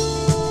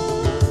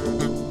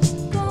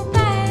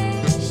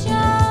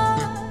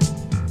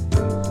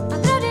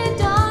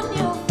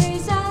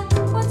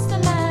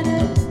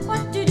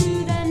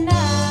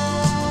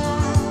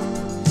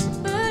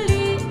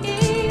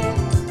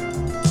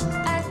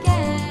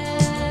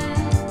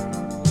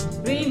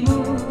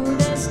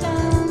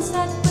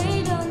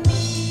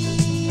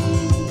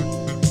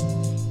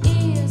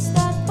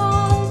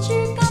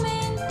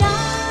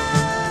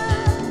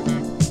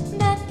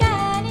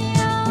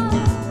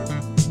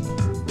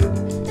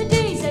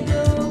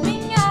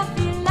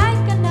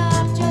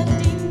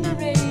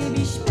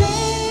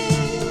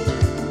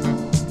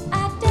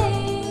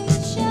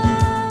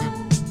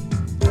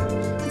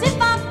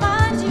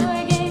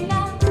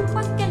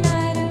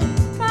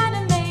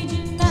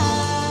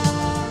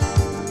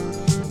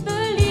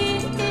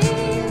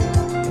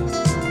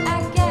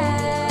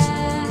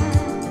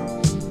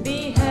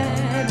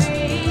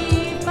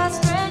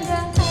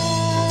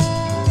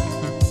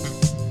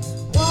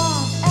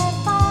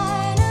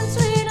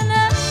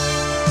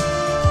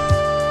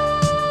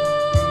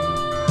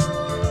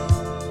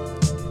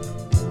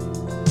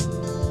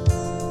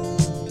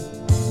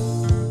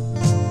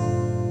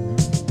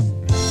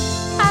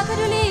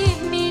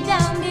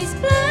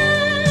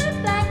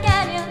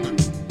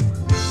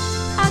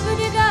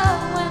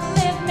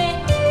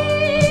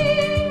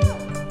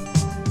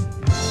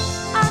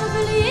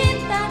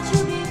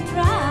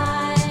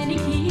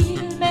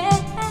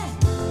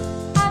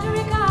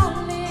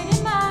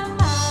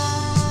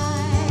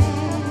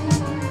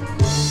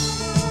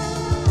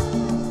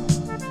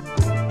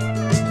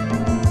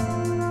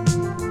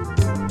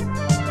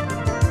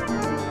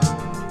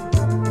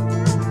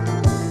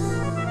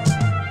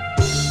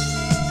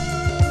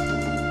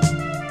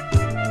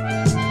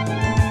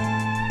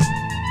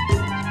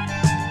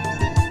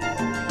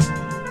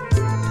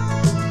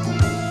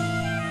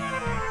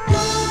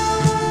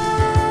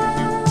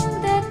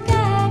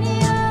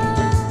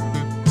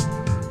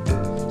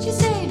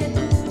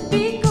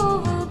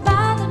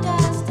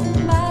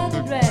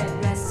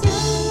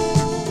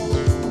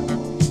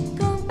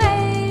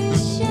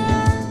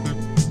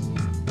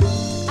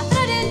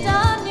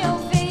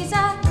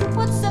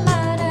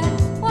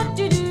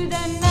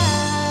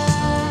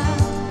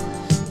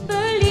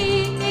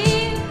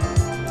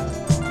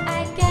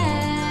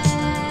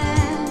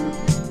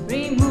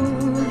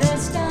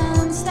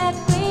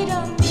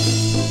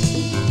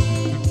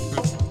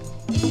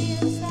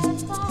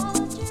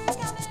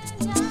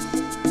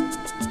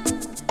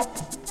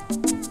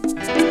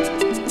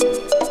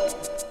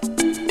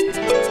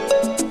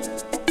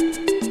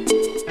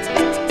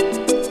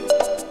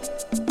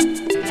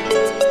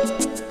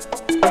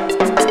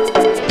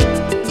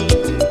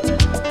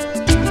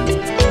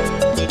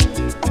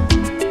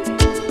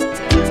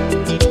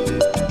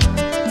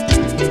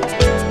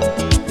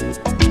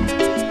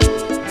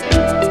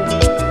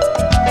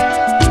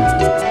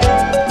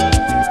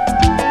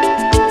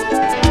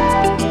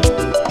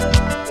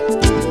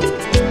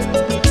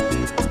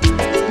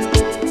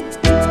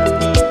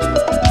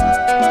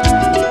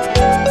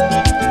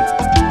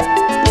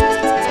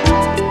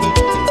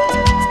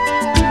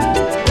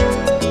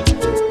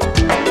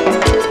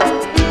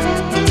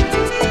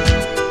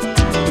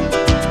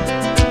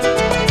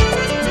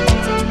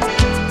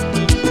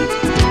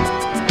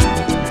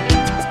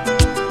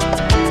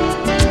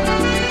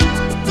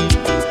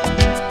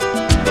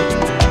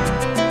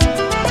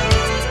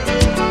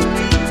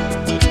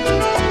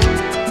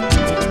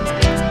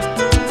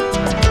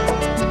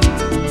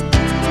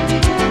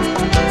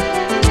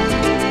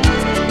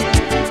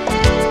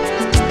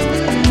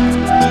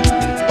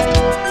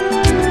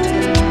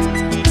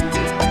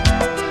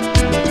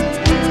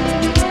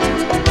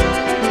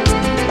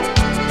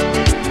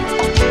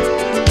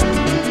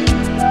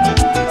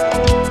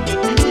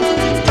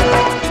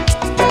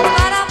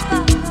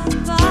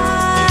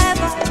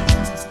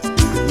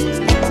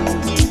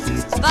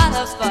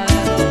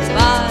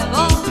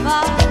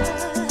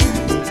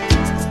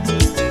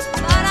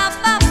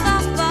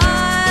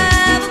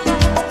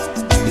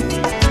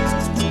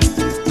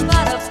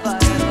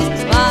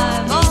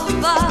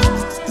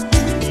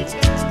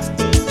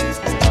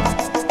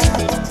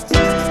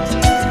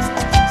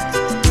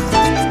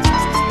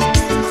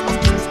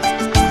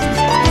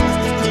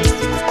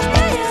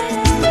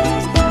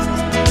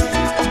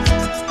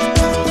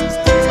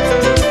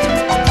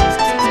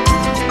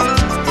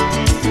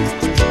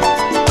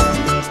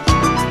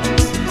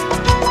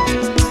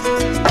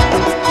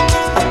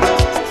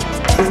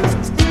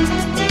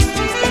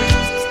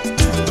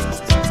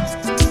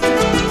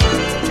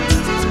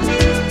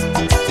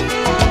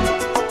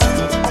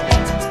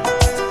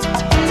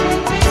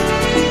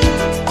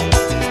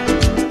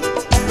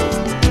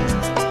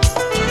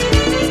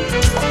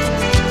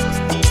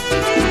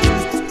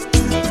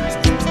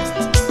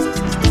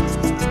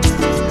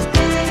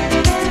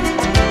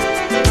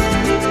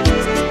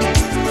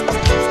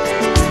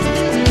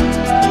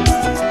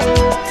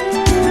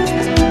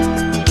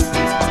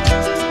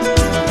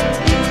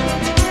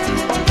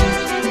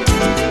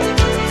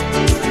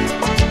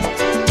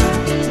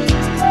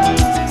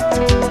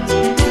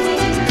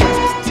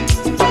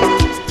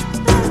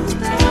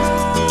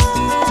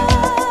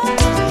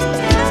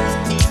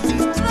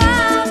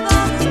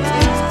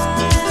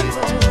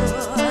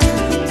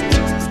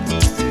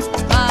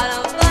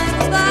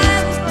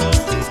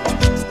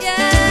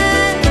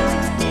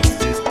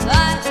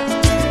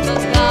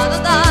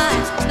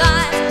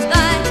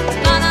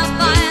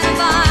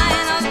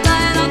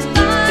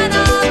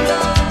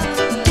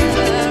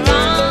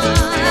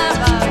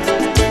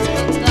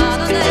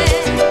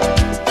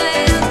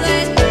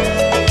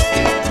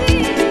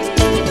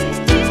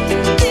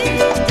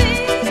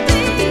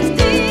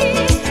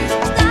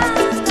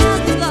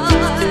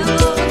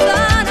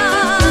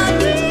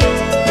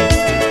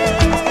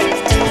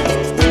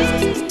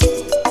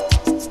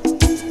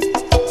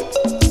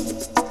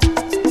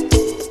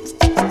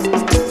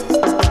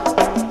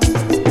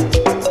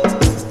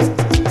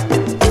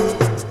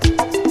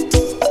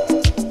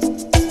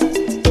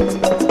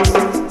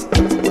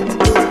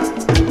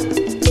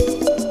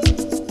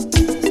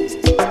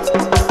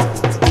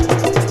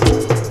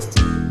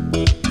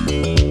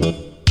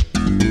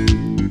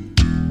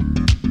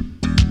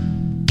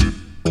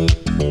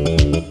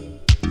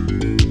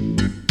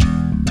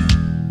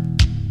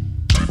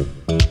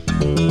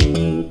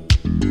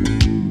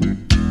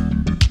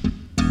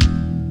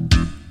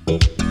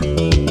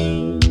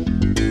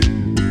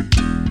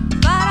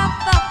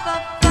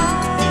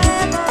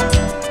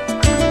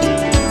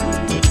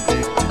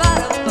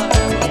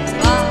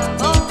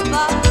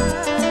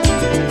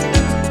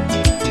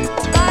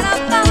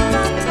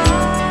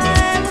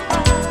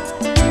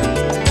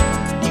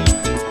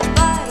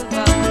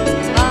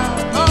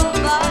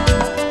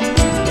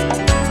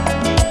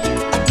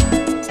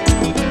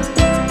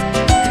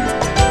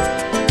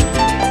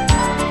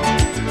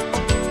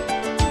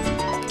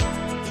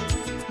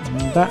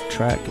 that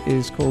track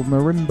is called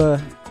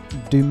Marimba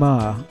du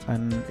Mar,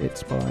 and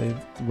it's by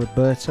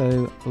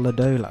Roberto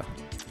Ladola.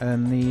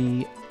 And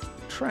the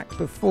track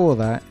before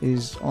that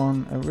is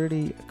on a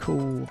really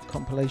cool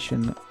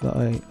compilation that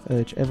I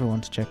urge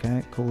everyone to check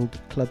out called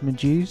Club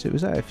Medusa. It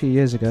was out a few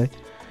years ago,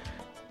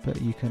 but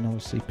you can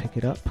obviously pick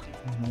it up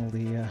on all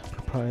the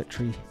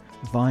proprietary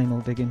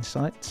vinyl digging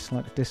sites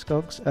like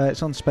Discogs.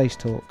 It's on Space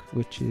Talk,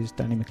 which is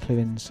Danny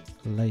McLuhan's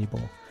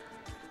label,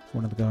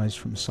 one of the guys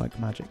from Psych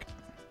Magic.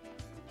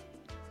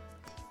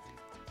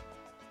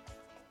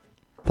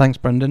 Thanks,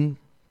 Brendon.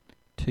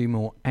 Two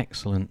more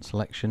excellent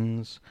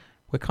selections.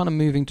 We're kind of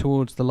moving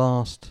towards the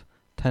last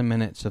 10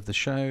 minutes of the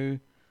show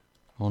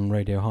on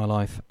Radio High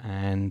Life,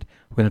 and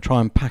we're going to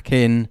try and pack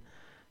in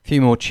a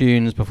few more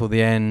tunes before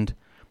the end.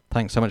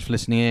 Thanks so much for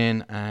listening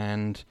in,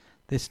 and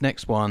this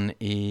next one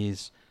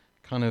is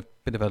kind of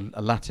a bit of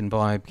a Latin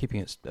vibe, keeping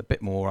it a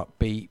bit more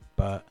upbeat,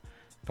 but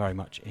very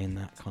much in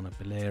that kind of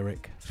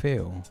Balearic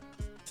feel.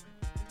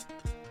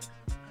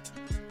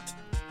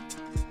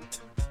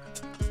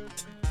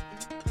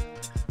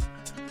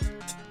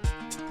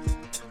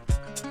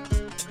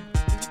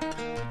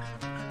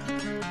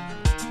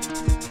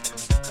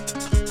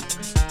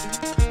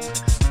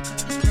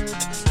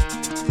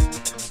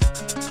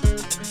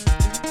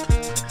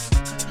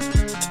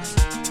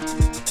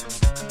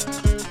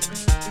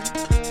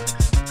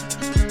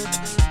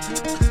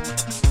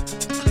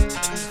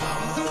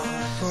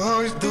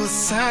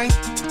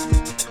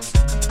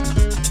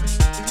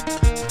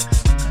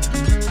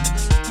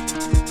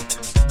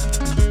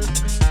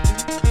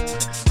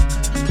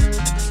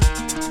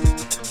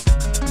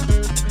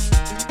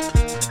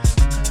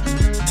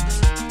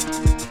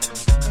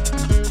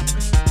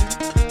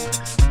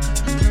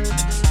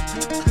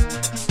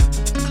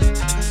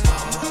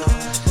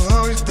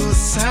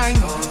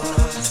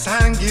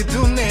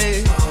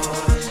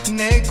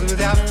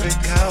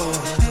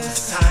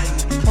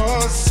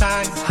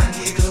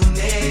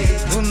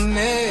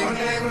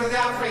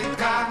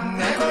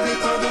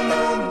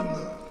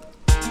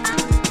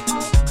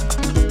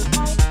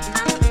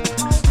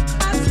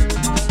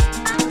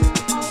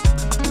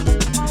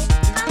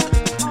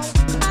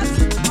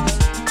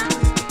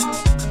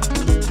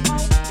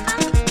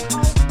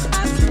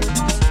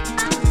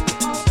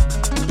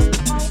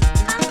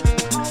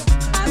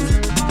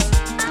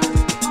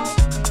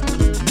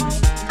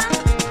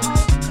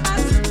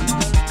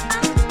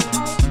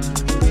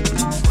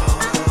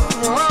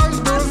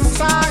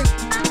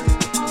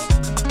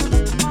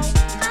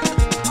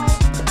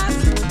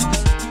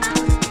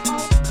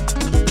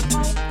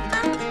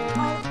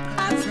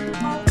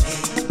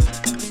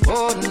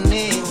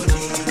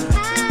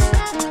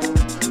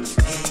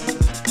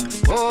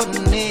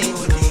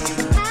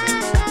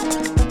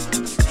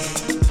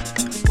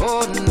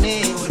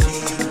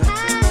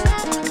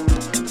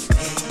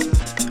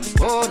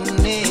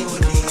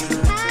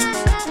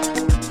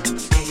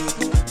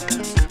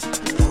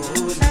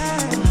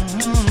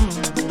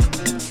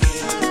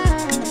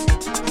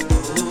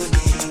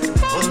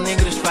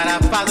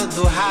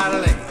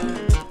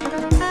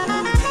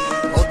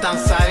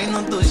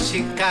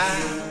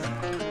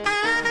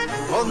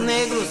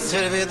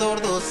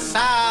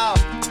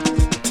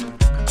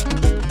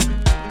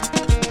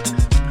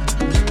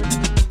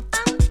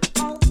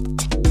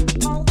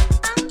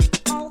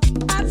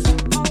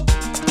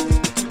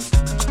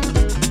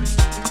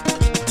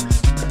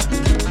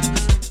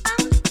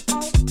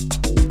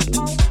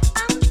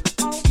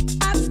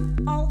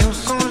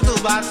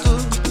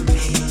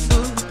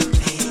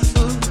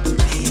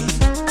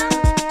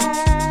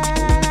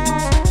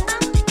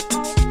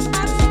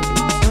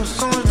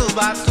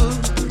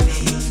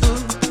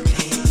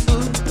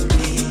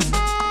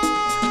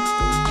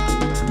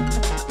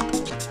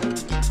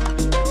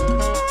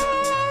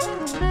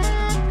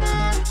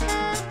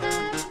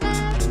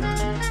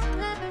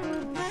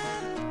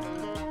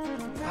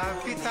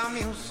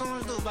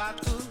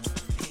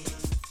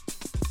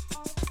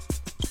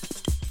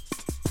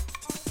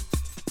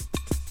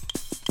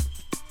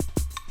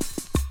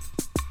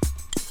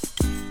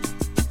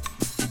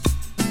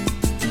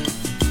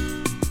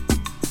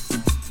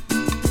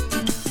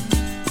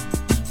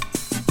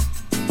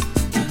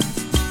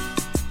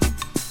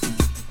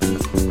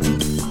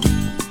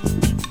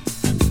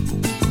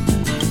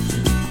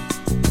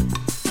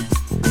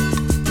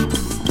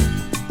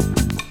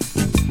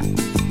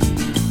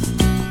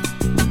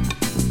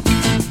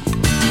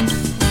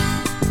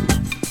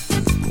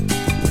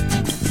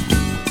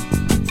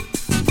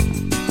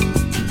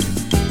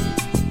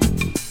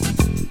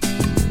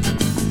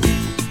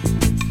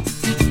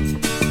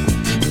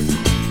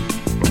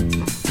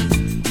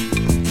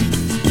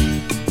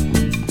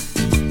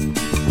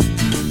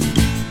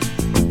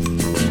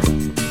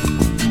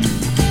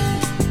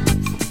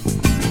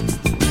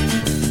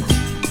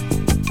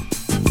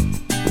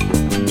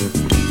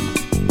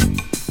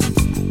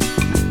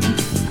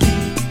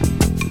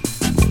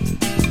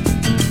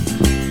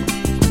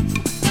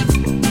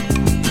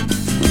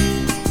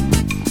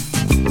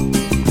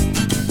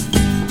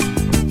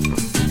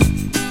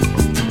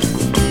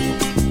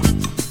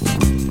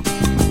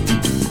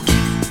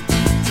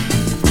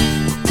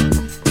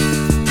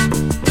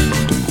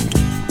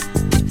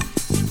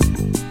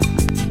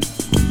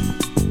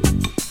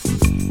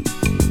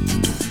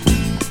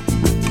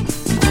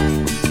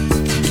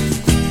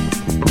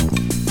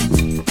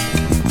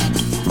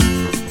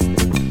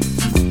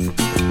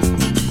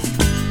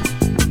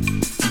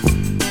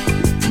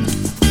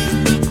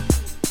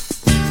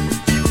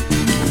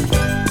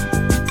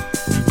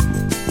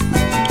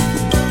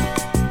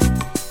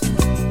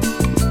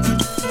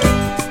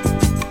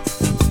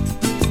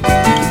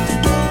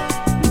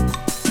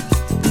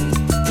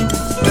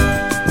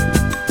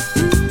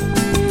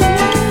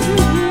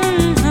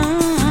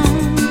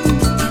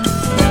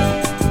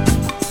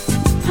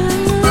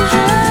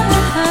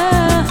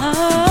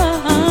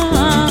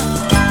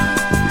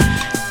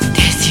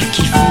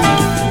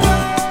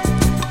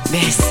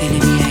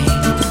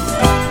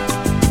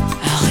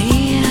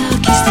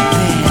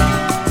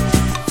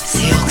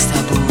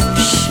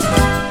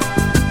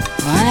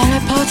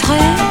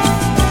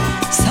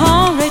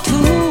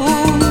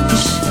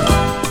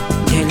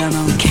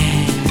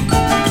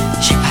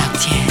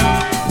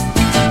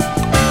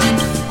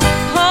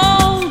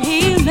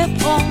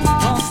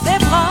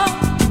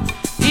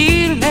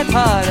 mais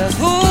pas le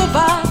tout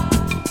bas.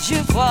 Je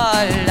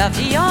vois la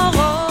vie en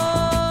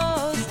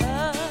rose.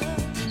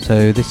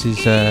 So this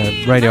is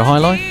Radio High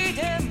Life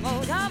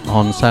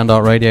on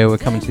SoundArt Radio. We're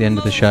coming to the end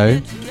of the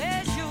show,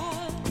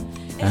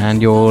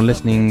 and you're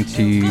listening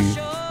to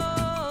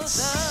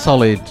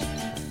solid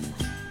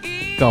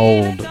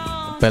gold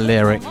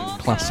Balearic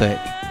classic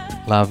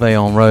La Vie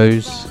en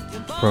Rose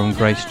from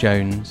Grace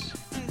Jones,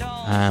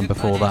 and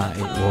before that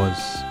it was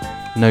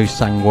No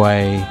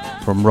Sangue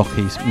from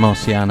Rocky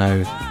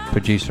Marciano,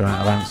 producer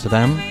out of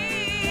Amsterdam.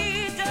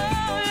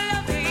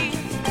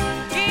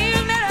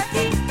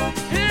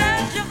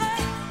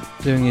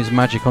 Doing his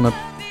magic on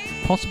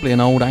possibly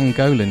an old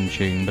Angolan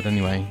tune, but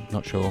anyway,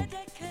 not sure.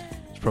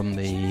 It's from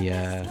the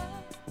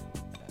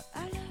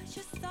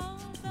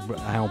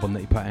album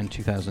that he put out in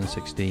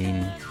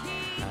 2016,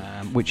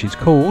 which is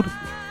called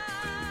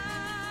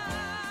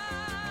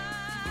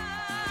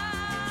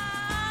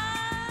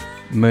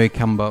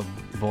Moikamba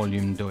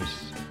Volume 2.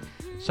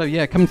 So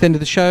yeah, coming to the end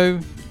of the show.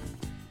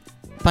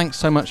 Thanks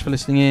so much for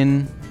listening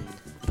in.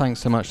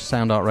 Thanks so much to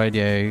SoundArt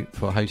Radio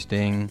for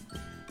hosting,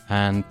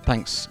 and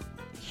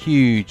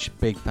huge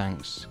big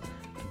thanks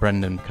to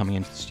Brendon for coming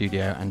into the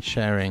studio and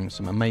sharing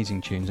some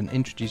amazing tunes and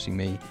introducing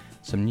me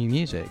to some new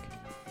music,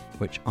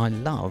 which I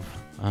love.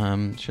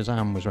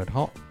 Shazam was red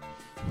hot,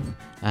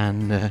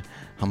 and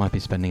I might be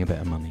spending a bit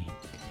of money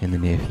in the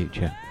near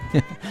future.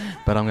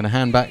 But I'm going to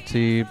hand back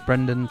to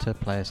Brendon to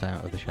play us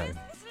out of the show.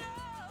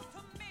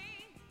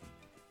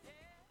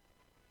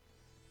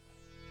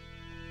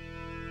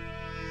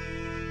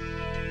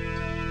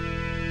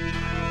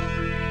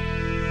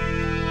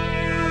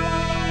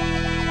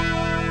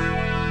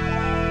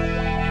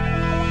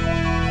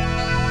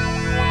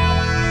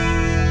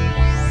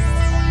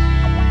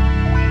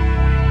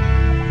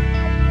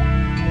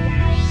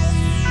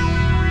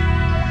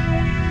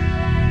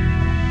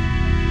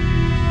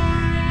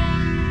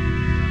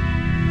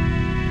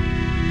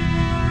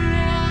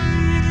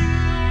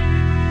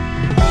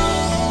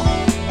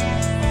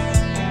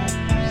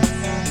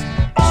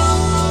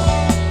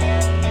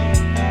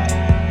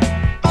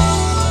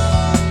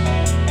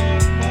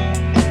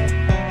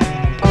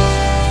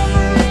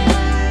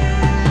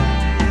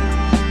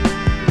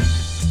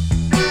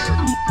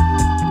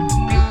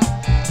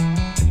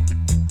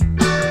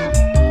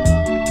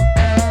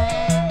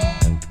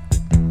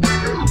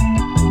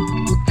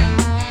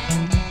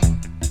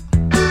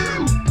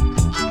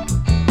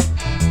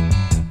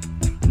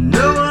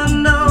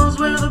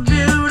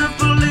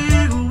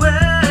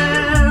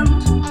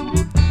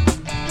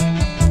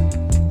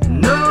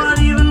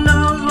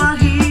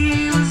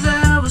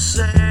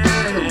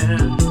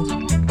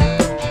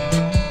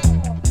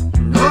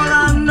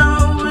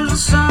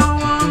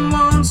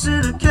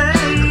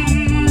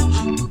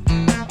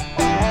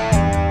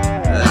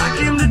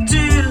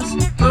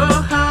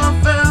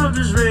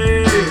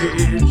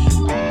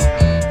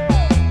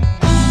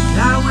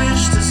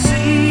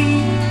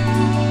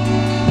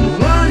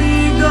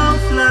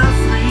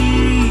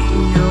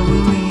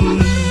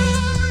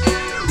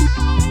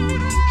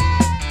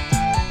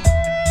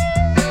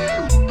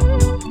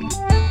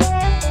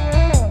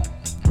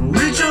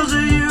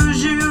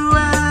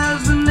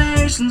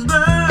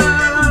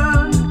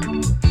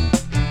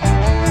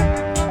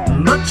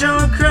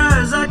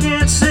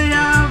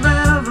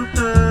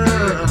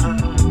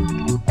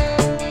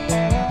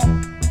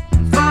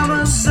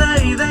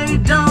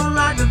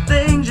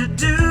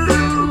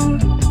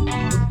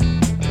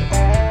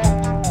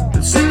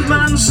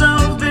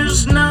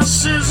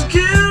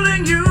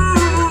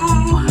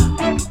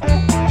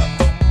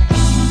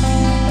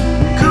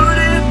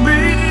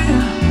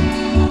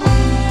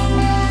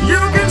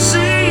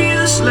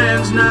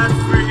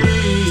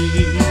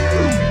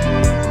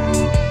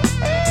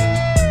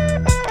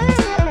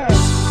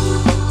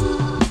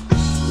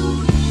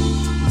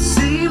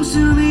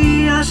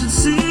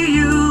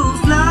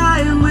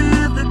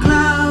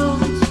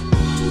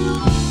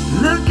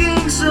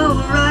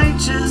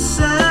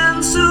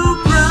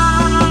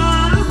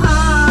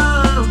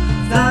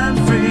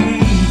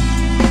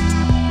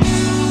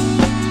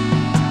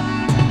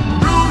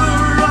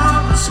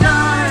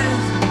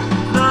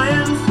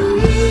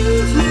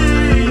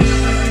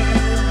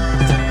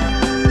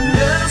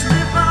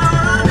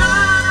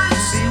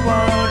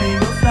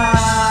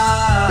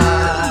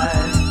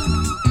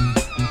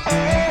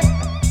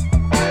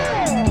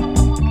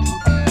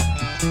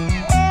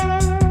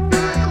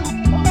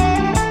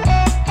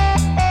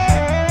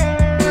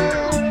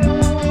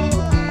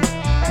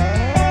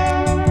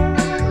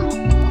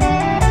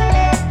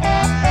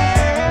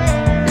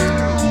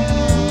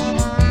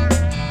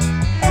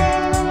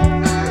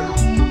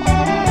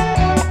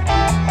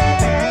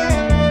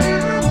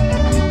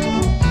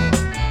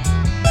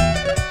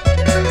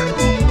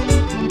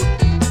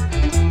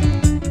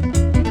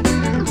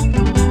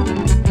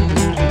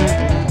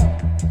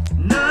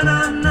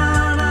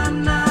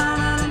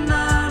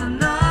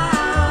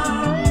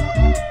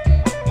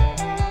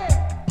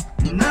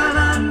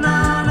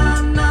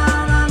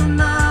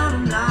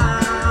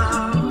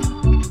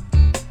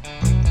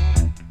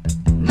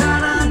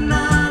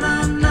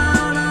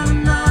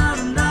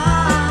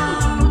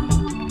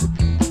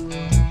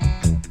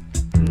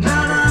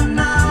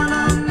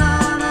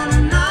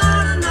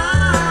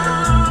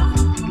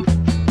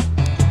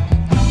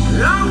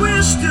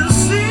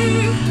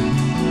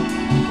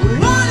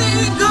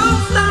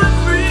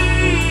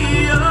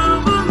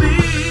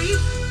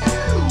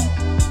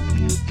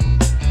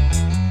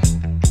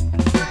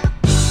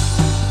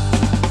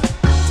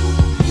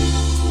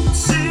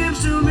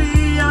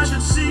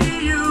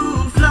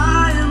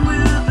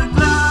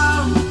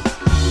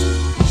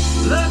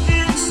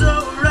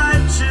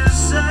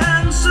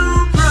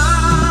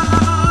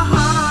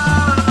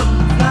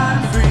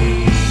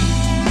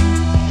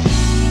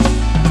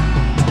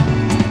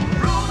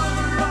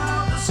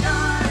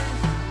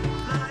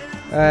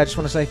 I just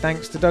want to say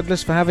thanks to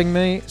Douglas for having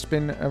me. It's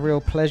been a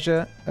real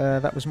pleasure.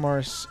 That was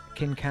Maurice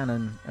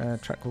Kincannon, a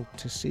track called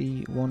To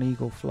See One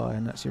Eagle Fly,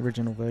 and that's the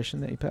original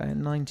version that he put out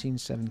in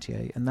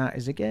 1978, and that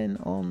is again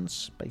on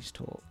Space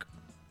Talk.